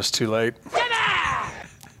fault. It was too late.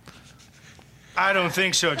 I don't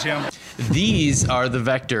think so, Tim. These are the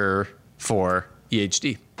vector for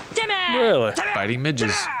EHD. Really? Biting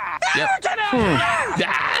midges. Yep.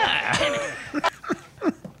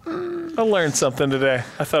 I learned something today.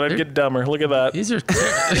 I thought I'd get dumber. Look at that. These are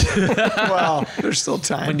Well, there's still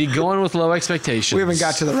time. when you go in with low expectations. We haven't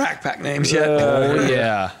got to the Rack Pack names yet. Oh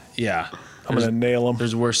yeah, yeah. I'm going to nail them.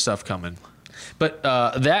 There's worse stuff coming. But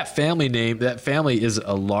that family is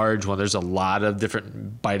a large one. There's a lot of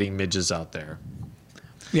different biting midges out there.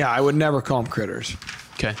 Yeah, I would never call them critters.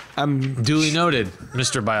 Okay. I'm Duly noted,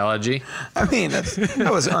 Mr. Biology. I mean, that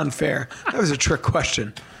was unfair. That was a trick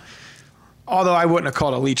question. Although I wouldn't have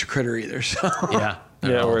called a leech a critter either. So Yeah.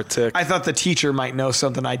 Yeah, or a tick. I thought the teacher might know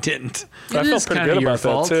something I didn't. I It felt is pretty kinda good your about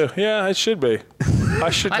fault. that, too. Yeah, it should be. I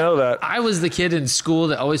should know that. I was the kid in school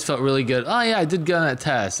that always felt really good. Oh, yeah, I did good on that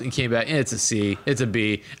test. And came back, it's a C, it's a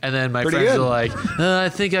B. And then my Pretty friends good. were like, I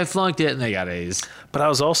think I flunked it. And they got A's. But I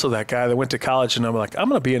was also that guy that went to college and I'm like, I'm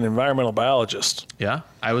going to be an environmental biologist. Yeah,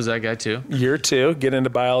 I was that guy too. Year 2, get into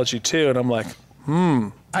biology too. And I'm like,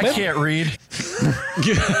 I can't read.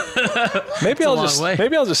 maybe a long way.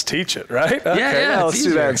 I'll just teach it, right? Okay, yeah, let's it's do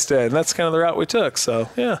that easier. instead. And that's kind of the route we took. So,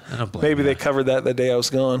 yeah. I don't blame Maybe you. they covered that the day I was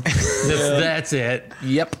gone. That's it.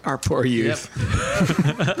 Yep. Our poor youth.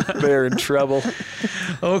 They're in trouble.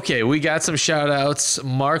 Okay, we got some shout outs.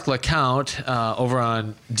 Mark LeCount over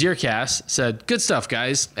on Deercast said, good stuff,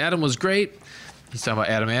 guys. Adam was great. He's talking about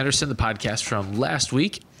Adam Anderson, the podcast from last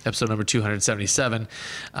week, episode number 277.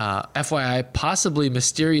 FYI, possibly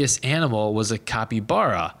mysterious animal was a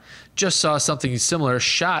capybara. Just saw something similar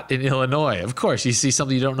shot in Illinois. Of course, you see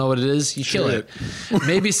something you don't know what it is, you kill it.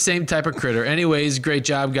 Maybe same type of critter. Anyways, great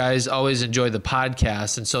job, guys. Always enjoy the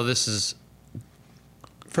podcast. And so this is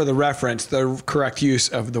For the reference, the correct use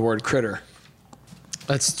of the word critter.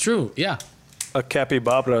 That's true. Yeah. A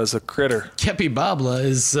capybara is a critter. Capybara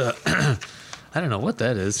is, I don't know what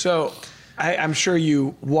that is. So I'm sure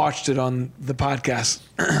you watched it on the podcast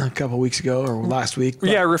a couple weeks ago or last week. but-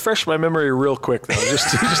 Yeah, refresh my memory real quick, though.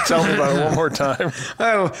 Just tell me about it one more time.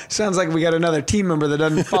 Oh, sounds like we got another team member that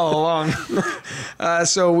doesn't follow along.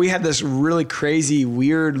 So we had this really crazy,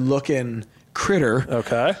 weird looking critter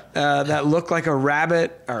Okay. that looked like a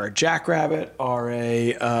rabbit or a jackrabbit or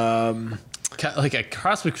a Like a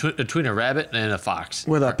cross between a rabbit and a fox.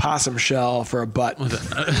 with a possum shell for a butt.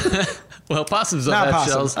 Well, possums don't Not have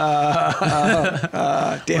possums.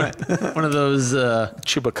 shells. Damn it! One of those.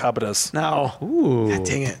 Chupacabras. No. Ooh. God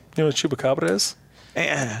dang it. You know what chupacabra is?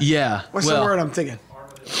 Yeah. What's well, the word I'm thinking?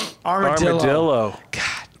 Armadillo. Armadillo.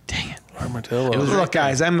 God dang it. Armadillo. Look,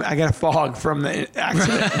 guys, I got a fog from the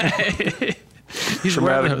accident. He's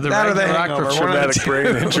Traumatic- wearing the that or the Ragnarok hangover, performance. one of the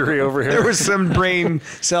Traumatic brain injury over here. There was some brain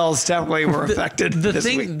cells definitely were affected The this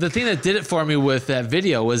week. thing that did it for me with that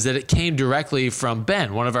video was that it came directly from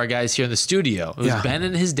Ben, one of our guys here in the studio. It was Yeah. Ben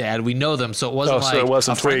and his dad. We know them, so it wasn't Oh, so like it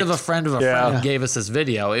wasn't a friend tweaked. of a friend of a Yeah. friend gave us this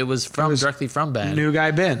video. It was directly from Ben. New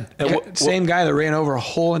guy Ben. And Yeah, what- same guy that ran over a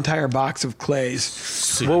whole entire box of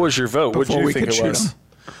clays. What was your vote? What did Before you we think could it shoot was? him.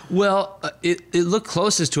 Well, it looked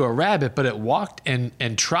closest to a rabbit, but it walked and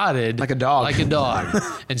trotted Like a dog. Like a dog.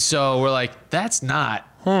 And so we're like, that's not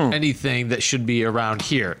anything that should be around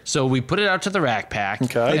here. So we put it out to the Rack Pack.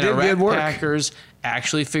 Okay. And They did our Rack good work. Packers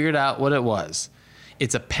actually figured out what it was.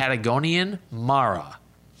 It's a Patagonian Mara.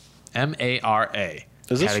 M-A-R-A.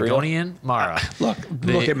 Is this real? Patagonian Mara. Look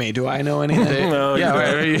They- at me. Do I know anything? No, yeah,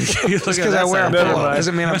 you right. Just because I wear a Never polo mind.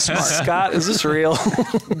 doesn't mean I'm smart. Scott, is this real?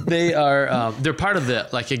 They are they're part of the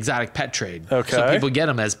like exotic pet trade. Okay. So people get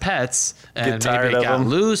them as pets, and tired maybe of it got them.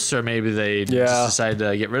 loose, or maybe they Yeah. just decided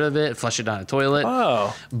to get rid of it, flush it down a toilet.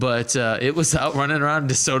 Oh. But it was out running around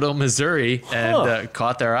DeSoto, Missouri, and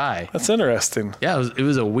caught their eye. That's interesting. Yeah, it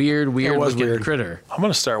was a weird was looking weird. critter. I'm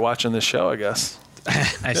going to start watching this show, I guess.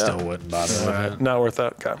 I still wouldn't bother with it. Not worth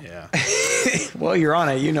that. Okay. Yeah. Well, you're on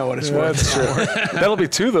it. You know what it's worth. That's true. That'll be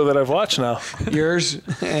 2 though that I've watched now. Yours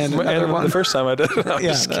and another And one. the first time I did. No, I'm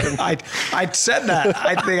Yeah, just kidding. I said that.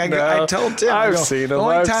 I think No, I told Tim. I I've go, seen the them.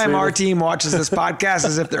 only I've time seen our them. team watches this podcast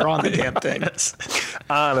is if they're on the damn thing.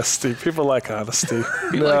 Honesty. People like honesty.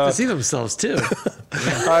 People like to see themselves too.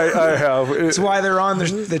 I have. That's why they're on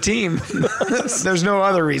the team. There's no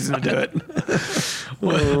other reason to do it.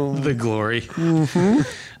 The glory.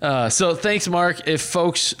 So thanks, Mark. If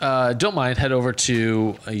folks don't mind, head over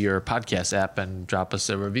to your podcast app and drop us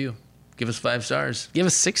a review. Give us 5 stars. Give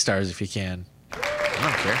us 6 stars if you can. I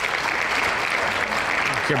don't care.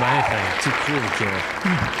 I don't care about anything. Too cool to care.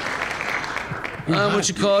 I'm what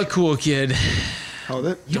you call a cool kid. Hold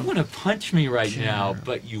it. You want to punch me right now,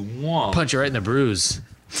 but you won't. Punch you right in the bruise.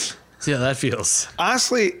 See how that feels.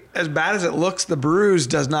 Honestly, as bad as it looks, the bruise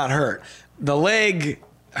does not hurt. The leg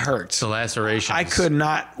hurts. The laceration. I could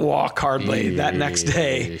not walk hardly that next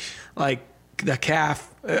day. Like the calf,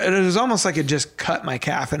 it was almost like it just cut my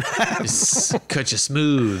calf in half. Cut you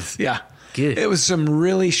smooth. Yeah. Good. It was some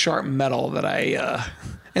really sharp metal that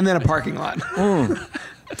and then a parking lot.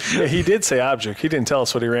 Yeah, he did say object. He didn't tell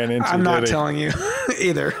us what he ran into. I'm not did he? telling you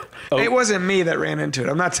either. It wasn't me that ran into it.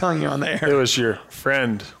 I'm not telling you on the air. It was your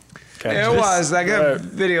friend. Okay. It was. I got Right.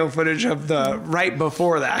 video footage of the right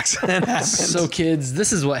before the accident happened. So kids,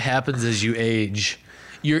 this is what happens as you age.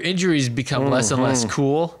 Your injuries become less and less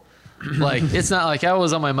cool. Like it's not like I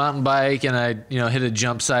was on my mountain bike and I, hit a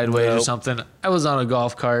jump sideways or Nope. something. I was on a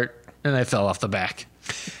golf cart and I fell off the back.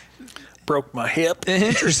 Broke my hip. The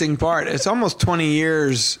interesting part, it's almost 20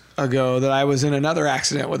 years ago that I was in another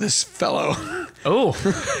accident with this fellow, Oh,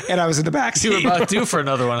 and I was in the back you were seat. about due for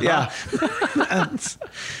another one. Yeah. Huh?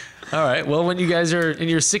 All right. Well, when you guys are in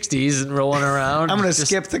your 60s and rolling around, I'm going to just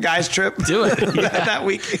skip the guy's trip. do it. that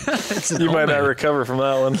week. You might not recover from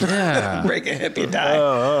that one. Yeah. Break a hip, you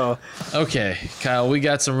die. Okay, Kyle, we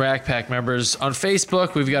got some Rack Pack members on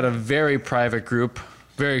Facebook. We've got a very private group,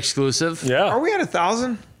 very exclusive. Yeah. Are we at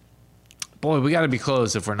 1,000? Boy, we got to be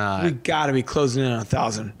close if we're not. We got to be closing in on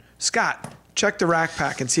 1,000. Scott, check the Rack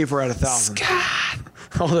Pack and see if we're at 1,000. Scott.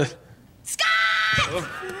 Hold it.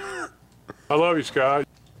 I love you, Scott.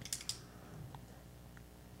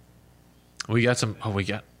 We got some. Oh, we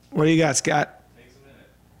got. What do you got, Scott?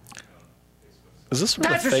 Is this where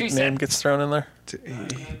That's the what she fake said. name gets thrown in there?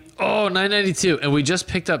 Oh, 992. And we just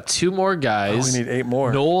picked up 2 more guys. We need 8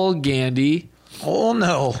 more. Noel Gandy, Oh,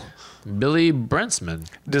 no. Billy Brentzman.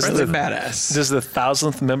 Does Really the, badass. does the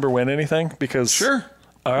 1,000th member win anything? Because Sure.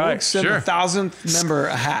 All right. We'll send sure. the 1,000th member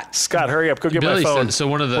a hat. Scott, hurry up. Go get Billy my phone. said- so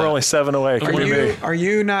one of the- We're only 7 away. Could be me. Are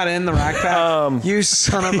you not in the Rack Pack? You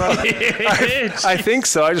son of a... I think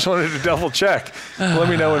so. I just wanted to double check. Let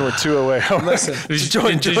me know when we're 2 away. Listen, Does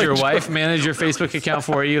your wife manage your Facebook account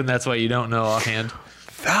for you, and that's why you don't know offhand?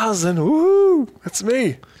 1,000. Woo! That's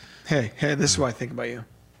me. hey, this is what I think about you.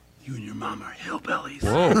 You and your mom are hillbillies.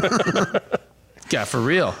 Whoa. Yeah, for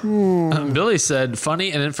real. Billy said,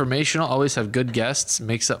 funny and informational, always have good guests,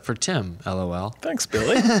 makes up for Tim, LOL. Thanks,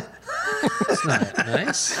 Billy.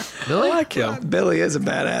 Nice. Billy? I like him. Billy is a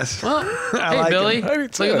badass. Well, hey, like Billy, him. I do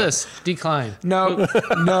look too. at this. Decline. No,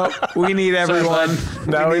 we need everyone.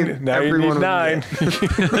 Now you need everyone we 9.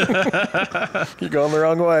 You're going the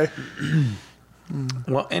wrong way.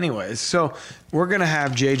 Well, anyways, so we're going to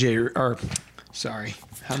have JJ, or sorry,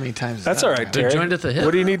 how many times is That's that all right, now? They're Terry. joined at the hip.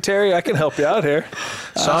 What do you need, Terry? I can help you out here.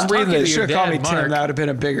 So I'm reading You this. should have called me dad, Tim. Mark. That would have been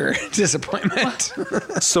a bigger disappointment.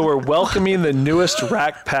 So we're welcoming the newest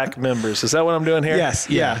Rack Pack members. Is that what I'm doing here? Yes,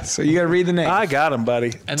 yeah. So you got to read the name. I got him,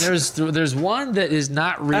 buddy. And there's one that is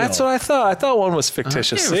not real. That's what I thought. I thought one was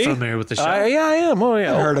fictitious. You're See? familiar with the show. Yeah, I am. Oh,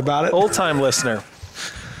 yeah. I heard about it. Old time listener.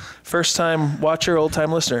 First time watcher, old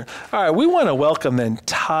time listener. All right, we want to welcome then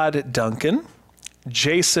Todd Duncan,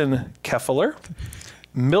 Jason Keffeler,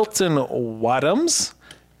 Milton Wadhams,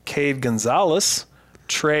 Cade Gonzalez,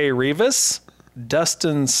 Trey Rivas,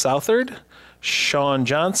 Dustin Southard, Sean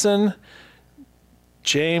Johnson,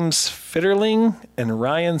 James Fitterling, and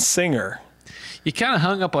Ryan Singer. You kind of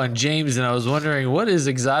hung up on James, and I was wondering what is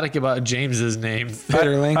exotic about James's name.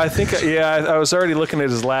 Fitterling. I think, I was already looking at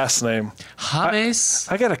his last name. James.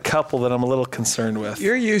 I got a couple that I'm a little concerned with.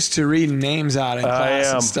 You're used to reading names out in class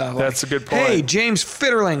am. and stuff. That's a good point. Hey, James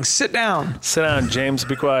Fitterling, sit down. Sit down, James.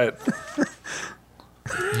 Be quiet.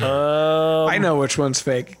 I know which one's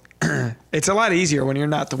fake. It's a lot easier when you're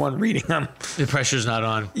not the one reading them. The pressure's not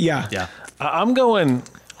on. Yeah. Yeah. I'm going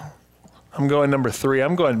number 3.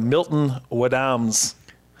 I'm going Milton Wadhams.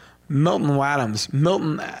 Milton Wadhams.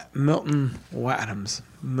 Milton Wadhams.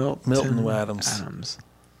 Milton Wadhams. Adams.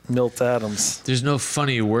 Milt Adams. There's no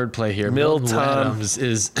funny wordplay here. Milton Adams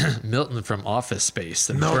is Milton from Office Space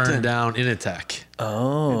that burned down Initech.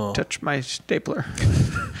 Oh. Touch my stapler.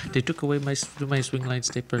 They took away my swing line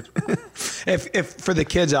stapler. If for the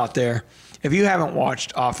kids out there, if you haven't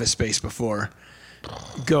watched Office Space before,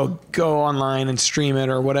 go online and stream it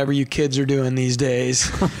or whatever you kids are doing these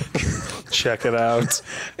days. Check it out.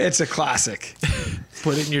 It's a classic.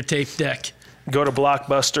 Put it in your tape deck. Go to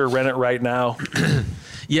Blockbuster, rent it right now.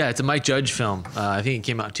 Yeah, it's a Mike Judge film. I think it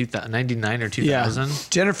came out in 1999 or 2000. Yeah.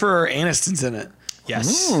 Jennifer Aniston's in it.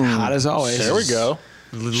 Yes. Hot as always. There we go.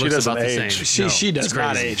 She doesn't age. She does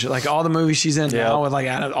not age. Like all the movies she's in now with like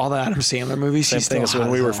all the Adam Sandler movies, Same she's thing still as when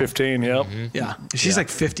hot we as were hell. 15. Yep. Yeah. She's like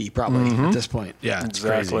 50 probably at this point. Yeah, it's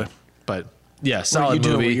Exactly. crazy. But yeah, What are solid you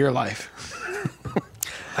doing movie. with your life?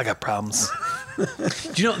 I got problems.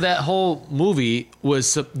 Do you know that whole movie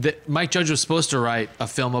was that Mike Judge was supposed to write a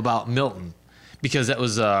film about Milton because that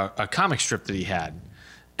was a comic strip that he had,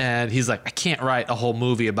 and he's like, I can't write a whole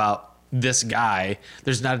movie about this guy.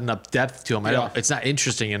 There's not enough depth to him. It's not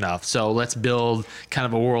interesting enough. So let's build kind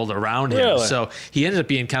of a world around him. Really? So he ended up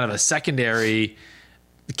being kind of a secondary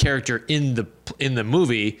character in the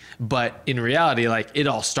movie, but in reality, like it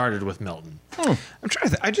all started with Milton. I'm trying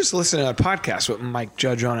to. I just listened to a podcast with Mike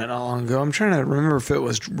Judge on it not long ago. I'm trying to remember if it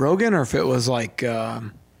was Rogan or if it was like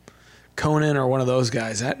Conan or one of those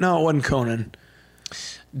guys. No, it wasn't Conan.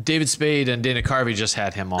 David Spade and Dana Carvey just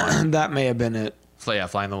had him on. That may have been it. Fly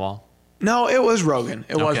on the Wall. No, it was Rogan.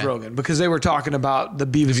 It was Okay. Rogan because they were talking about the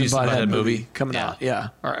Beavis and Butthead movie coming Yeah. out. Yeah,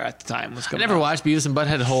 or at the time was I coming never out. watched Beavis and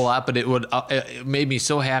Butthead a whole lot, but it made me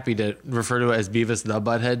so happy to refer to it as Beavis the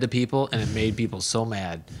Butthead to people, and it made people so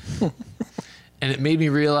mad. And it made me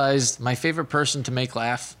realize my favorite person to make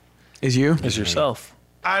laugh. Is you? Is yourself.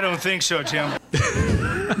 I don't think so, Tim.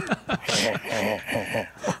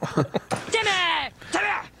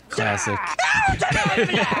 Classic.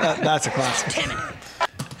 That's a classic.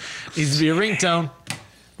 Needs to be a ringtone.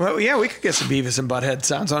 Well, yeah, we could get some Beavis and Butthead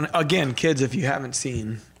sounds on. Again, kids, if you haven't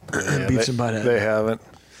seen Beavis and Butthead, They haven't.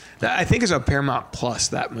 I think it's on Paramount Plus.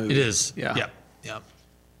 That movie. It is. Yeah. Yep.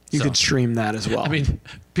 You So, could stream that as well. I mean,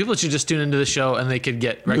 people should just tune into the show and they could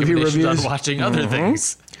get Movie recommendations on reviews? watching other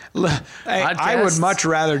things. I would podcasts. much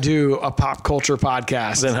rather do a pop culture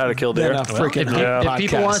podcast Then How to Kill Deer. than a freaking If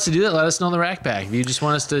people podcast. want us to do that, let us know in the Rack Pack. If you just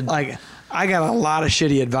want us to, Like, I got a lot of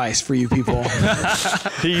shitty advice for you people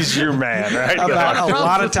He's your man, right? about a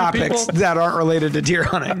lot of with you topics people. that aren't related to deer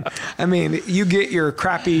hunting. I mean, you get your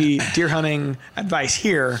crappy deer hunting advice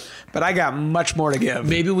here, but I got much more to give.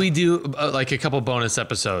 maybe we do like a couple bonus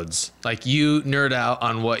episodes. Like you nerd out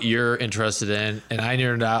on what you're interested in, and I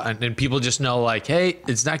nerd out, and then people just know, like, hey,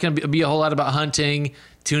 it's not going to be a whole lot about hunting.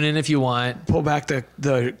 Tune in if you want. Pull back the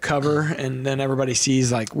cover, and then everybody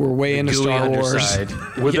sees like we're way into Gooey Star Wars.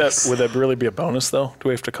 underside. Would Yes. that really be a bonus though? Do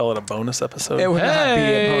we have to call it a bonus episode? It would not be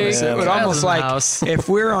a bonus. Hey, It would Kyle's almost in the like house. if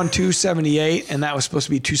we're on 278 and that was supposed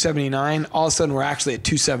to be 279, all of a sudden we're actually at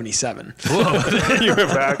 277. You went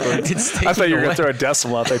backwards. It's I thought you were taken going to throw a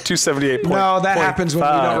decimal out there. 278. No, that happens when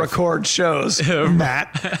we don't record shows,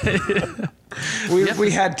 Matt.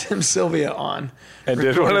 We had Tim Sylvia on And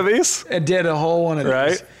did one of these? and did a whole one of these.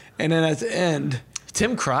 Right. And then at the end,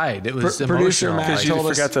 Tim cried. It was Producer emotional. Matt Because told you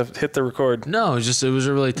us- forgot to hit the record. No, it was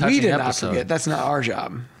a really touching we did not episode. forget. That's not our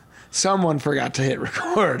job. Someone forgot to hit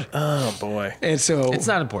record. Oh boy. And so It's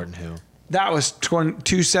not important who. that was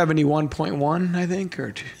 271.1, I think,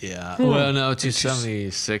 or two. Yeah. Well, no,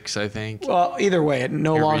 276, I think. Well, either way, it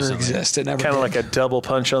no Here longer recently. exists. It never Kind of did. like a double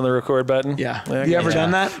punch on the record button. Yeah. Have you ever yeah.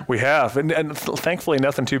 done that? We have, and thankfully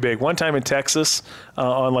nothing too big. One time in Texas,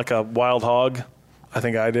 on like a wild hog, I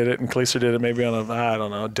think I did it, and Cleaser did it maybe on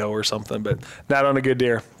a doe or something, but not on a good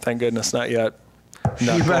deer. Thank goodness, not yet.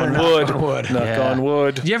 Knock better on knock wood. on wood. Knock Yeah. on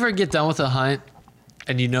wood. Do you ever get done with a hunt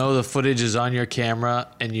and you know the footage is on your camera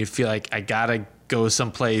and you feel like I gotta go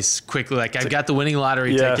someplace quickly? Like I've got the winning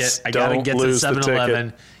lottery Yes, ticket. I gotta don't get to lose the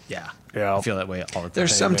 7-Eleven. Yeah. Yeah. I feel that way all the time.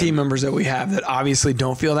 There's some team members that we have that obviously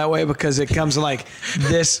don't feel that way because it comes to like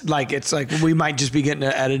this, like it's like we might just be getting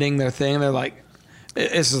to editing their thing. They're like,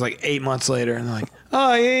 this is like 8 months later, and they're like,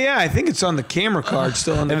 oh yeah, I think it's on the camera card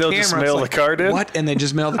still on the And they'll camera. just It's mail the like, card in? What? And they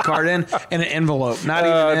just mail the card in an envelope, not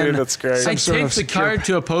Oh, even in dude, that's great. some I sort take of the secure- card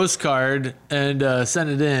to a postcard and send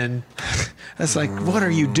it in. That's like, what are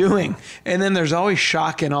you doing? And then there's always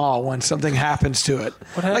shock and awe when something happens to it.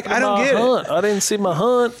 What Like happened I to don't my get it. hunt? I didn't see my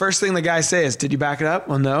hunt. First thing the guy says, did you back it up?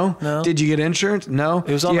 Well, no. No. Did you get insurance? No.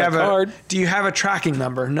 It was Do on you that have card. Do you have a tracking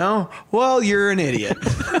number? No. Well, you're an idiot.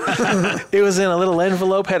 It was in a little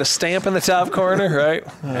envelope, had a stamp in the top corner, right?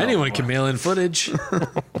 Anyone can mail in footage.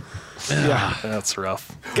 Yeah. That's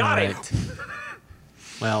rough. Got it.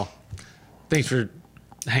 Well, thanks for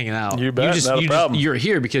hanging out. You bet, not a problem. You're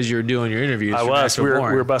here because you're doing your interviews. I was. We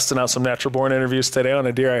were busting out some natural born interviews today on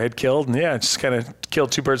a deer I had killed. And yeah, just kind of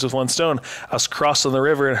killed two birds with one stone. I was crossing the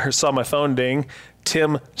river and I saw my phone ding.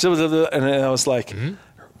 Tim, and then I was like,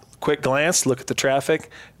 quick glance, look at the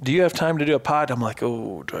traffic. Do you have time to do a pod? I'm like,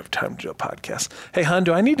 oh, do I have time to do a podcast? Hey, hon,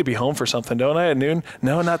 do I need to be home for something? Don't I at noon?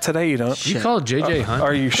 No, not today. You don't. You called JJ Hunt?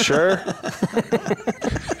 Are you sure?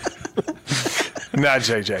 Not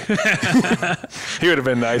JJ. He would have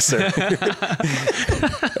been nicer.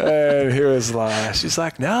 And he was like, she's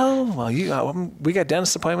like, no, well, we got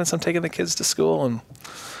dentist appointments. I'm taking the kids to school. And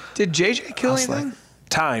Did JJ kill anything? Like,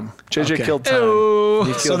 time. JJ Okay. killed time. Oh.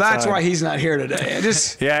 He So killed that's time. why he's not here today. I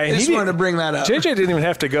just and just he wanted to bring that up. JJ didn't even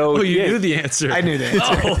have to go. Oh, you yeah, knew the answer. I knew that.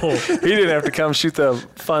 Oh, He didn't have to come shoot the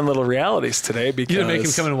fun little realities today because you didn't make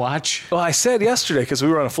him come and watch? Well, I said yesterday because we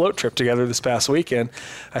were on a float trip together this past weekend.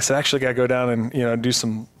 I said actually got to go down and do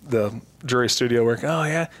the jury studio work. Oh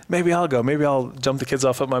yeah, maybe I'll go. Maybe I'll jump the kids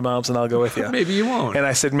off at my mom's and I'll go with you. Maybe you won't. And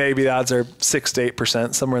I said maybe the odds are 6 to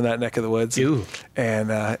 8%, somewhere in that neck of the woods. Ew.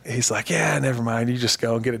 And he's like, yeah, never mind. You just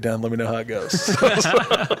go and get it done. Let me know how it goes.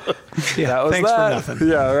 Yeah, That was thanks that. for nothing.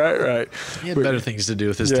 Yeah, right. He had better things to do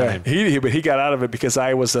with his Yeah, time. but he got out of it because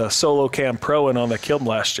I was a solo cam pro and on the kill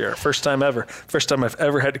last year. First time ever. First time I've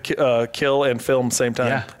ever had to kill and film at the same time.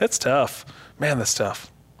 Yeah. That's tough. Man, that's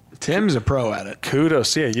tough. Tim's a pro at it.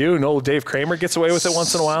 Kudos. Yeah, you and old Dave Kramer gets away with it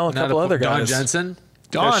once in a while. A couple other Don guys. Jensen.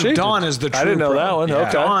 she Dawn did. is the true I didn't know pro. that one. Yeah.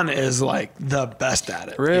 Okay. Dawn is like the best at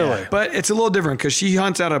it. Really? But it's a little different because she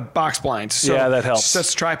hunts out of box blinds. So Yeah, that helps. She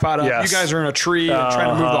sets the tripod up. Yes. You guys are in a tree and trying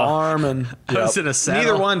to move the arm, and I was in a saddle.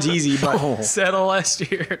 neither one's easy. But Saddle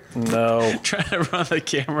last year. No. Trying to run the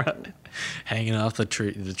camera, hanging off the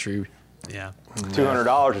tree. Yeah.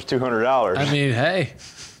 $200 is $200. I mean, hey,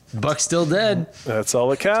 Buck's still dead. That's all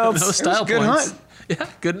that No counts. style good points. hunt. Yeah,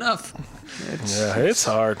 good enough. Yeah, it's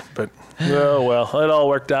hard, but oh well, it all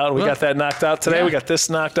worked out. We got that knocked out today. Yeah. We got this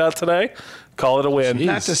knocked out today. Call it a win. Jeez.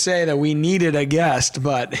 not to say that we needed a guest,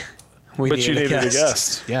 but we But you needed a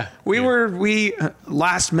guest, Yeah. We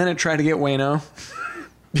last minute tried to get Wayno.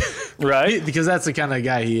 right? Because that's the kind of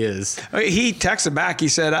guy he is. He texted back. He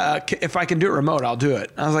said, if I can do it remote, I'll do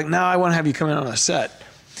it. I was like, no, I want to have you come in on a set.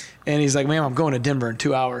 And he's like, ma'am, I'm going to Denver in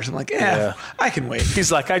 2 hours. I'm like, Yeah. I can wait.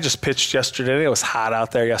 He's like, I just pitched yesterday. It was hot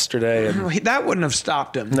out there yesterday. And That wouldn't have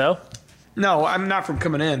stopped him. no, No, I'm not from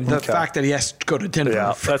coming in. The Okay. fact that he has to go to Denver.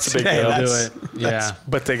 Yeah, that's a big today, deal. that's- Do it. Yeah.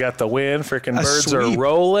 but they got the win. Freaking A birds sweep. are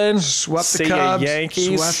rolling. Swept See the ya, Cubs.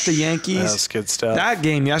 Yankees. Swept the Yankees. That was good stuff. That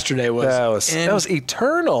game yesterday was. That was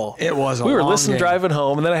eternal. It was a We were long listening game. driving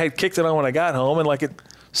home, and then I had kicked it on when I got home, and like it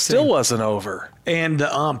still wasn't over. And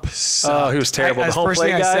the ump. Sucked. Oh, he was terrible. The That's home first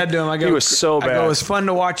plate thing guy, I said to him, I go, he was so I go, bad. it was fun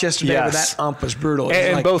to watch yesterday, but Yes. that ump was brutal. It was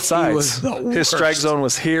And like, both he sides. was the His strike worst. zone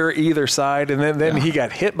was here, either side, and then Yeah. he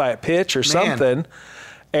got hit by a pitch or something.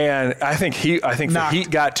 And I think the Knocked heat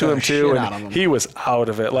got to the him too, shit out of and him. he was out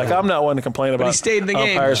of it. Like I'm not one to complain about. he stayed in the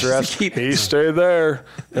game. umpires' Just refs. to keep- He stayed there.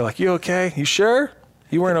 They're like, "You okay? You sure?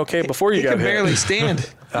 You weren't okay before you He got could hit." barely stand.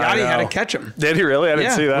 I Yachty had to know. catch him. Did he really? I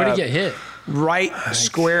didn't Yeah. see that. Where'd he get hit? Right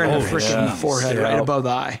square in the freaking yeah. forehead, Yeah. right above the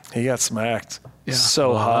eye. He got smacked. Yeah.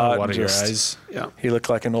 So hot. Water and your just- eyes. Yeah. He looked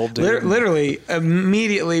like an old dude. Literally,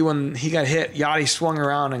 immediately when he got hit, Yachty swung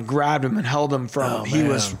around and grabbed him and held him from. he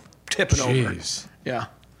was tipping over. Jeez. Yeah.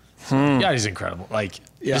 Yeah, he's incredible. Like,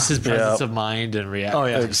 Yeah. just his presence Yeah. of mind and react. Oh,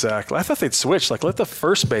 yeah. Exactly. I thought they'd switch. Like, let the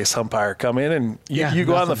first base umpire come in and you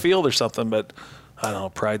go on the nothing. field or something. But I don't know.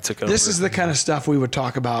 Pride took over. This is the kind of stuff we would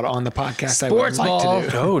talk about on the podcast. Sports I would like ball. to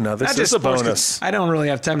do. Oh, no, this Not is just a sports, 'cause bonus. I don't really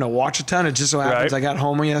have time to watch a ton. It just so happens Right. I got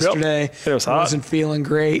home yesterday. It was hot. Wasn't feeling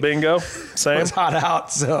great. Bingo. It Same. was hot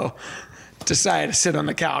out, so decided to sit on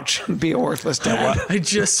the couch and be a worthless dad. I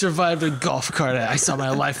just survived a golf cart. I saw my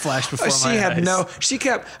life flash before She my had eyes. she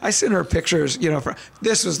kept, I sent her pictures,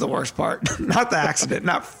 this was the worst part. Not the accident,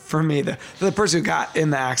 not for me. The person who got in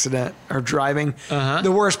the accident or driving,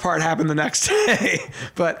 the worst part happened the next day.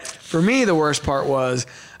 But for me, the worst part was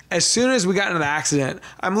as soon as we got into the accident,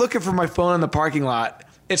 I'm looking for my phone in the parking lot.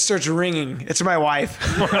 It starts ringing. It's my wife.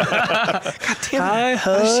 God damn it.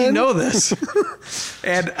 How does she know this?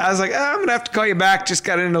 And I was like, I'm going to have to call you back. Just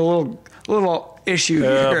got into a little issue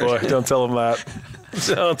Oh, here. boy. Don't tell him that.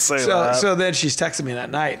 Don't say that. So then she's texting me that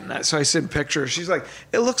night, and so I sent pictures. She's like,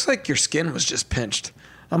 "It looks like your skin was just pinched."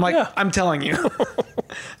 I'm like, Yeah. "I'm telling you, the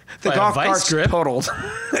By a golf vice cart's grip? totaled.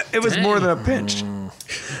 It was more than a pinch.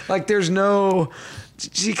 Like there's no,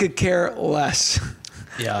 she could care less."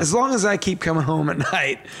 Yeah. As long as I keep coming home at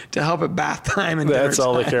night to help at bath time and That's dinner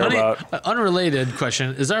all they time. care Honey, about. unrelated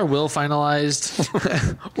question: is our will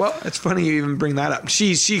finalized? Well, it's funny you even bring that up.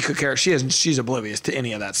 She could care. She's oblivious to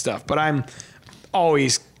any of that stuff. But I'm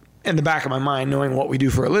always in the back of my mind knowing what we do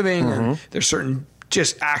for a living, and there's certain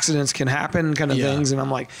just accidents can happen kind of Yeah. things. And I'm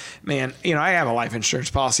like, man, I have a life insurance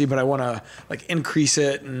policy, but I want to like increase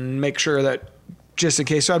it and make sure that just in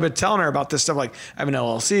case. So I've been telling her about this stuff. Like I have an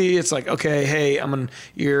LLC. It's like, okay, hey,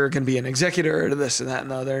 you're going to be an executor to this and that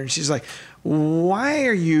and the other. And she's like, why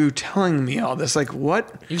are you telling me all this? Like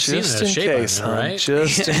what? You've seen it Just in in shape, case, by now, hon. right?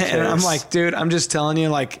 Just in case. And I'm like, dude, I'm just telling you,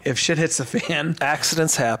 like, if shit hits the fan,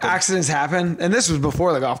 accidents happen. accidents happen. And this was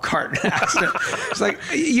before the golf cart accident. It's like,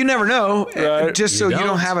 you never know. Right. Just so You you don't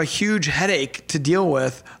don't. have a huge headache to deal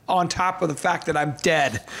with on top of the fact that I'm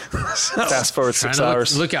dead. So, Fast forward Trying 6 to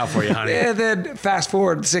hours. look out for you, honey. and then fast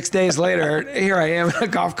forward 6 days later, here I am in a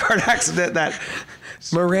golf cart accident that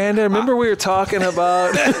Miranda, remember we were talking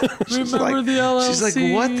about she's like, she's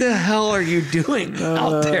like, what the hell are you doing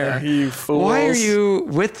out there? you fools. Why are you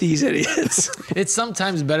with these idiots? It's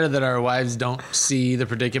sometimes better that our wives don't see the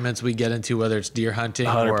predicaments we get into, whether it's deer hunting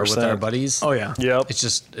or with 100%. our buddies. Oh, yeah. Yep. It's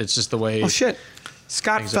just the way. Oh shit!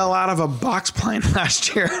 Scott fell out of a box plane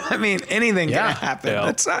last year. I mean, anything Yeah. can happen. Yeah.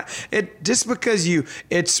 That's not it. Just because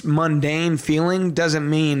it's mundane feeling doesn't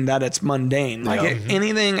mean that it's mundane. Like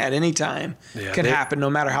anything at any time can happen, no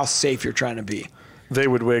matter how safe you're trying to be. They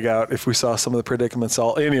would wig out if we saw some of the predicaments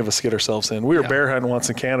any of us get ourselves in. We were bear hunting once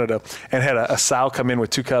in Canada and had a sow come in with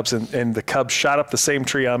 2 cubs, and the cub shot up the same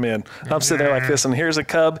tree I'm in. I'm sitting there like this, and here's a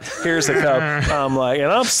cub, here's a cub. I'm like, and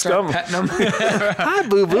I'm Petting them. hi,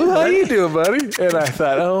 boo boo, how you doing, buddy? And I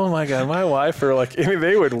thought, oh my god, my wife or like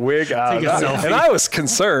they would wig out, Take a selfie. and I was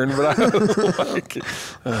concerned, but I was like,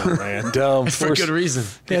 oh man, dumb. for good reason.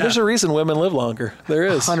 Yeah, there's a reason women live longer. There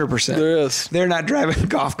is 100%. There is. They're not driving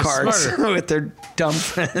golf carts smarter. with their dumb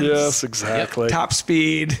friends. Yes, exactly. Top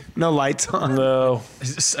speed, no lights on. No.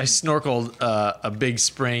 I snorkeled a big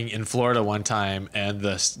spring in Florida one time, and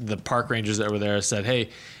the park rangers that were there said, "Hey,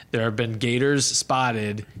 there have been gators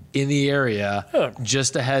spotted in the area.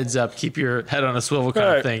 Just a heads up, keep your head on a swivel kind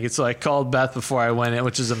Right. of thing." And so I called Beth before I went in,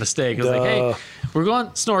 which is a mistake. I was like, "Hey, we're going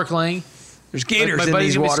snorkeling. There's gators My in buddy's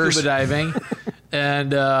these gonna be waters. scuba diving,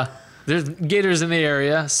 and there's gators in the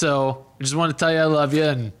area. So I just want to tell you I love you."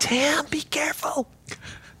 And Tam, be careful.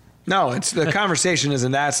 No, it's the conversation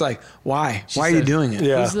isn't that. It's like, why? Why are you said- doing it?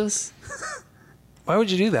 Yeah. who's this? Why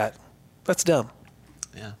would you do that? That's dumb.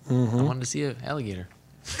 Yeah, I wanted to see an alligator,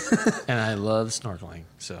 and I love snorkeling.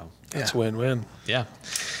 So That's win-win. yeah.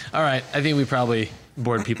 All right, I think we probably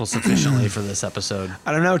bored people sufficiently for this episode.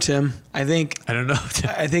 I don't know, Tim. I think I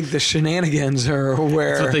the shenanigans are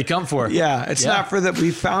where That's what they come for. Yeah, it's Yeah. not for the.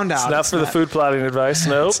 We found out. It's not for the food plotting advice.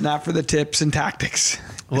 Nope. It's not for the tips and tactics.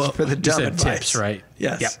 It's for the you dumb said advice. tips, right?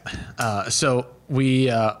 Yes. Yep. So we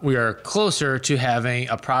are closer to having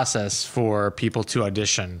a process for people to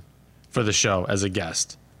audition for the show as a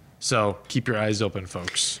guest. So keep your eyes open,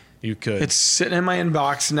 folks. You could. It's sitting in my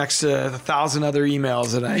inbox next to 1,000 other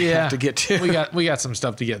emails that I have to get to. we got some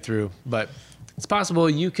stuff to get through, but it's possible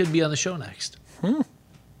you could be on the show next.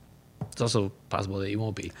 It's also possible that you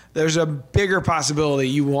won't be. There's a bigger possibility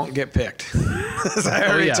you won't get picked. As I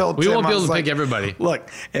already told We Tim, won't be I able was to like, pick everybody. Look,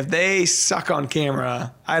 if they suck on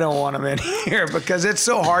camera, I don't want them in here because it's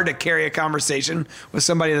so hard to carry a conversation with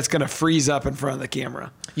somebody that's going to freeze up in front of the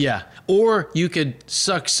camera. Yeah. Or you could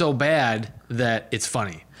suck so bad that it's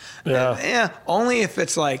funny. Yeah. Yeah, only if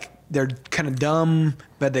it's like they're kind of dumb,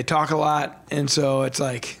 but they talk a lot, and so it's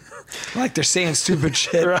like they're saying stupid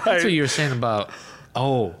shit. That's what Right. you were saying about,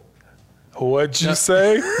 What'd you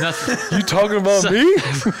say? nothing. You talking about me?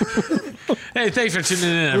 Hey, thanks for tuning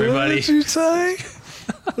in, What everybody. did you say?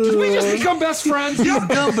 We just become best friends. He's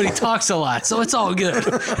dumb, but he talks a lot, so it's all good.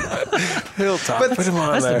 He'll talk. But Put him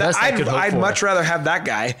on that's the there. best I could hope I'd for. much rather have that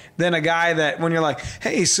guy than a guy that when you're like,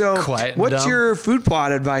 hey, so Quiet and what's dumb. your food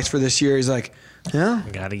plot advice for this year? He's like, yeah,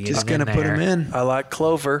 Gotta get just him gonna in put him there. in. I like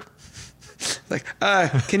clover. Like,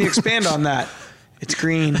 can you expand on that? It's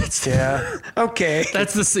green. Yeah. Okay.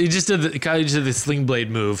 That's you just did the sling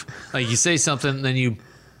blade move. Like you say something, then you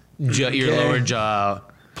jut your Okay. lower jaw.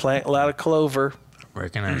 Plant a lot of clover. Where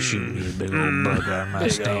can I shoot me a big old bug on my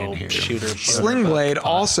stand here? Shooter. Sling Blade,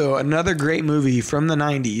 also another great movie from the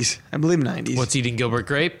 90s. I believe 90s. What's Eating Gilbert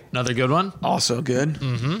Grape? Another good one. also good.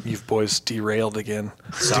 You boys derailed again.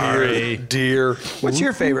 Sorry. Dear. What's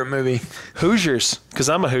your favorite movie? Hoosiers, because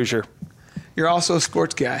I'm a Hoosier. You're also a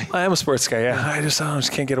sports guy. I am a sports guy, yeah. I just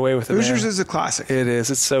can't get away with it, Hoosiers man. is a classic. It is.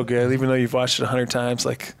 It's so good. Even though you've watched it 100 times,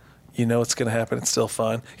 like, you know it's going to happen. It's still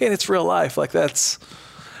fun. And it's real life. Like, that's...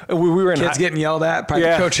 We were in Kids getting yelled at by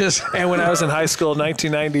the coaches. And when I was in high school in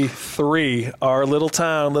 1993, our little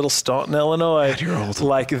town, little Staunton, Illinois,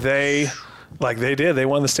 they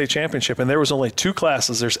won the state championship, and there was only 2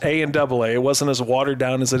 classes. There's A and AA. It wasn't as watered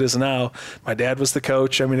down as it is now. My dad was the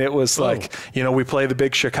coach. I mean, it was we play the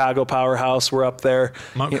big Chicago powerhouse. We're up there.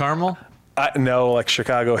 Mount Carmel? No, like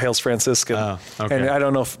Chicago, Hales Franciscan. Oh, okay. And I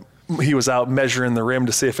don't know if he was out measuring the rim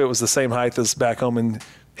to see if it was the same height as back home in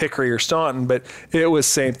Hickory or Staunton, but it was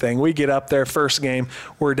same thing. We get up there, first game,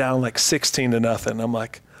 we're down like 16-0. I'm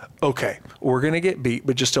like, okay, we're going to get beat,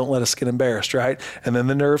 but just don't let us get embarrassed, right? And then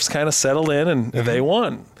the nerves kind of settled in, and they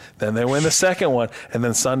won. Then they win the second one, and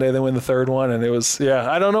then Sunday they win the third one, and it was,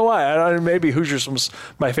 I don't know why. Maybe Hoosiers was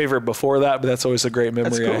my favorite before that, but that's always a great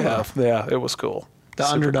memory I have. Yeah, it was cool. The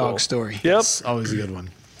Super underdog cool. story. Yep. It's always a good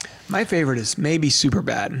one. My favorite is maybe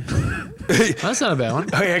Superbad. That's not a bad one.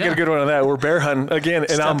 Oh, yeah, I got a good one on that. We're bear hunting again,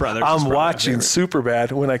 and I'm watching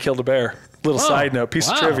Superbad when I killed a bear. Little side note, piece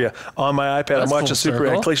of trivia on my iPad. I'm watching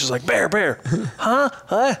Superbad. Cleisha's like, bear, huh?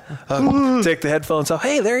 Take the headphones off.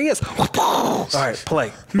 Hey, there he is. All right,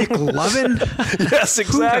 play. McLovin? Yes,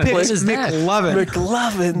 exactly. Who is that?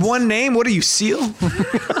 McLovin. One name? What are you, Seal?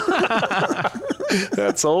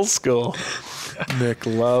 That's old school.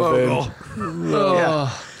 McLovin.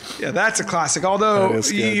 Yeah, that's a classic. Although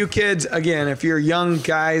you kids, again, if you're young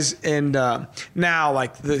guys and now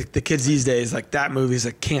like the kids these days, like that movie's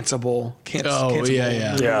a cancelable movie.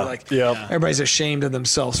 Like everybody's ashamed of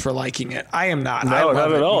themselves for liking it. I am not. No,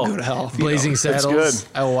 not at all. Go to hell. Blazing Saddles.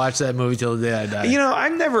 Good. I will watch that movie till the day I die. You know,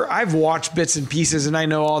 I've watched bits and pieces and I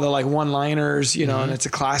know all the like one-liners, you know, and it's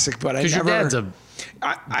a classic, but I never. Because your dad's a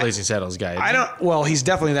Blazing Saddles guy. Well, he's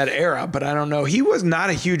definitely that era, but I don't know. He was not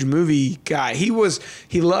a huge movie guy. He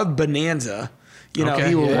loved Bonanza. You know,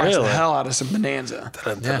 he would watch the hell out of some Bonanza.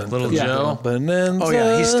 Little Joe. Bonanza. Oh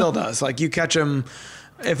yeah, he still does. Like you catch him,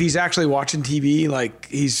 if he's actually watching TV, like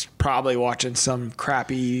he's probably watching some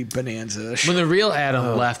crappy Bonanza. When the real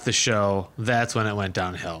Adam left the show, that's when it went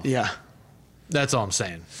downhill. Yeah. That's all I'm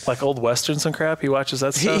saying. Like old westerns and crap. He watches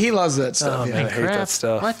that stuff. He loves that stuff. I hate that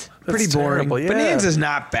stuff. What? Pretty boring. Terrible, yeah. Bonanza's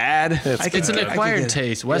not bad. It's an acquired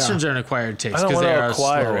taste. Westerns are an acquired taste I don't because want they to are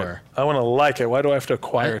acquire slower. it. I want to like it. Why do I have to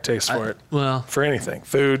acquire a taste for it? Well, for anything,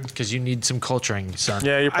 food. Because you need some culturing, son.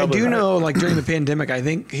 Yeah, you're I probably do right. know, like during the pandemic, I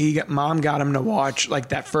think mom got him to watch like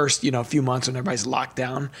that first, few months when everybody's locked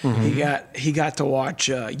down. He got to watch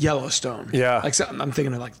Yellowstone. Yeah, like something I'm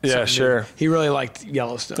thinking of like. Sure. New. He really liked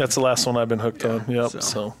Yellowstone. That's the last one I've been hooked on. Yep.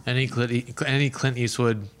 So any Clint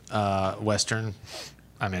Eastwood Western,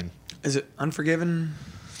 I'm in. Is it Unforgiven?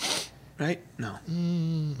 Right? No. I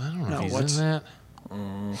don't know. No, if he's what's in that?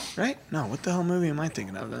 Right? No. What the hell movie am I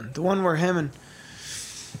thinking of then? The one where him and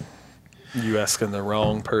you asking the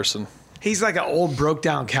wrong person. He's like an old broke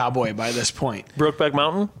down cowboy by this point. Brokeback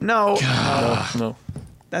Mountain? No. No.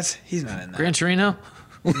 He's not in that. Gran Torino?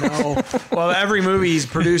 No. Well, every movie he's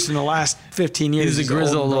produced in the last 15 years. He's a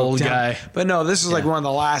grizzled old guy. But no, this is like one of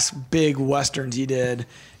the last big Westerns he did.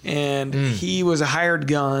 And he was a hired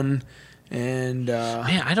gun. And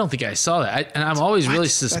man, I don't think I saw that. I'm always really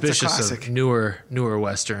suspicious of newer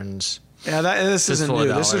Westerns. Yeah, this isn't new.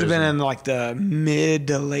 This would have been in like the mid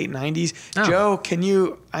to late 90s. Oh. Joe, can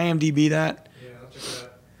you IMDb that? Yeah, I'll check it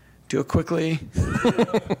out. Do it quickly.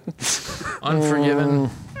 Unforgiven.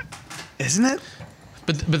 Isn't it?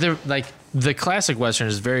 But they're like the classic Western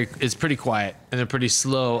is pretty quiet and they're pretty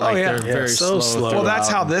slow. They're very slow. Well, that's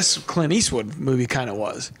how this Clint Eastwood movie kind of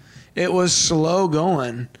was. It was slow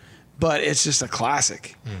going, but it's just a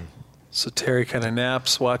classic. So Terry kind of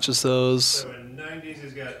naps, watches those. So in the 90s,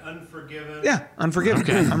 he's got Unforgiven. Yeah, Unforgiven.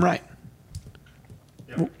 Okay. I'm right.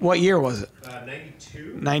 Yep. What year was it?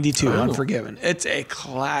 92. 92, Unforgiven. It's a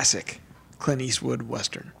classic Clint Eastwood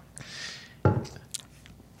Western.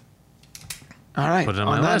 All right. Put it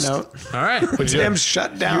on that list. note. All right. Tim's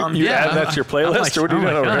shut down. You add that to your playlist, or what are you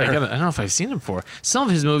doing over there? I don't know if I've seen him before. Some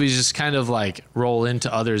of his movies just kind of like roll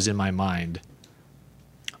into others in my mind.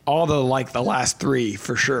 All the last three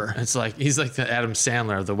for sure. It's like he's like the Adam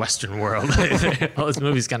Sandler of the Western world. All his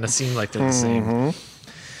movies kind of seem like they're the same.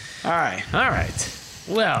 All right.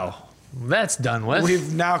 Well, that's done with.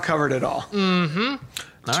 We've now covered it all.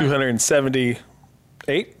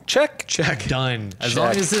 278. Check. Done. As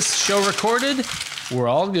long as this show recorded, we're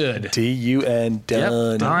all good. DUN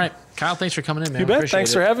done. Yep. All right. Kyle, thanks for coming in, man. You bet.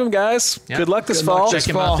 Thanks for having him, guys. Yep. Good luck this fall. Check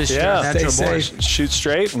him out this year. Stay safe. Shoot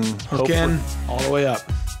straight and Hook in all the way up.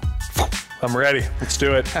 I'm ready. Let's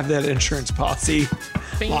do it. Have that insurance policy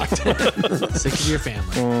locked in. Stick to your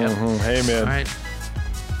family. Yep. Hey, man. All right.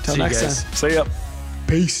 Till See you next guys. time. See ya.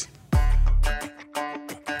 Peace.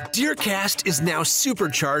 DeerCast is now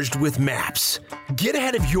supercharged with maps. Get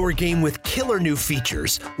ahead of your game with killer new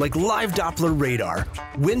features like live Doppler radar,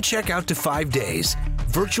 wind check out to 5 days,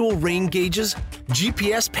 virtual rain gauges,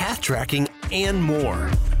 GPS path tracking, and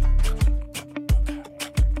more.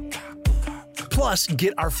 Plus,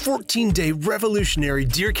 get our 14-day revolutionary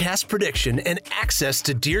DeerCast prediction and access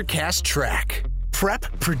to DeerCast Track. Prep,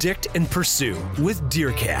 predict, and pursue with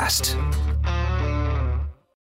DeerCast.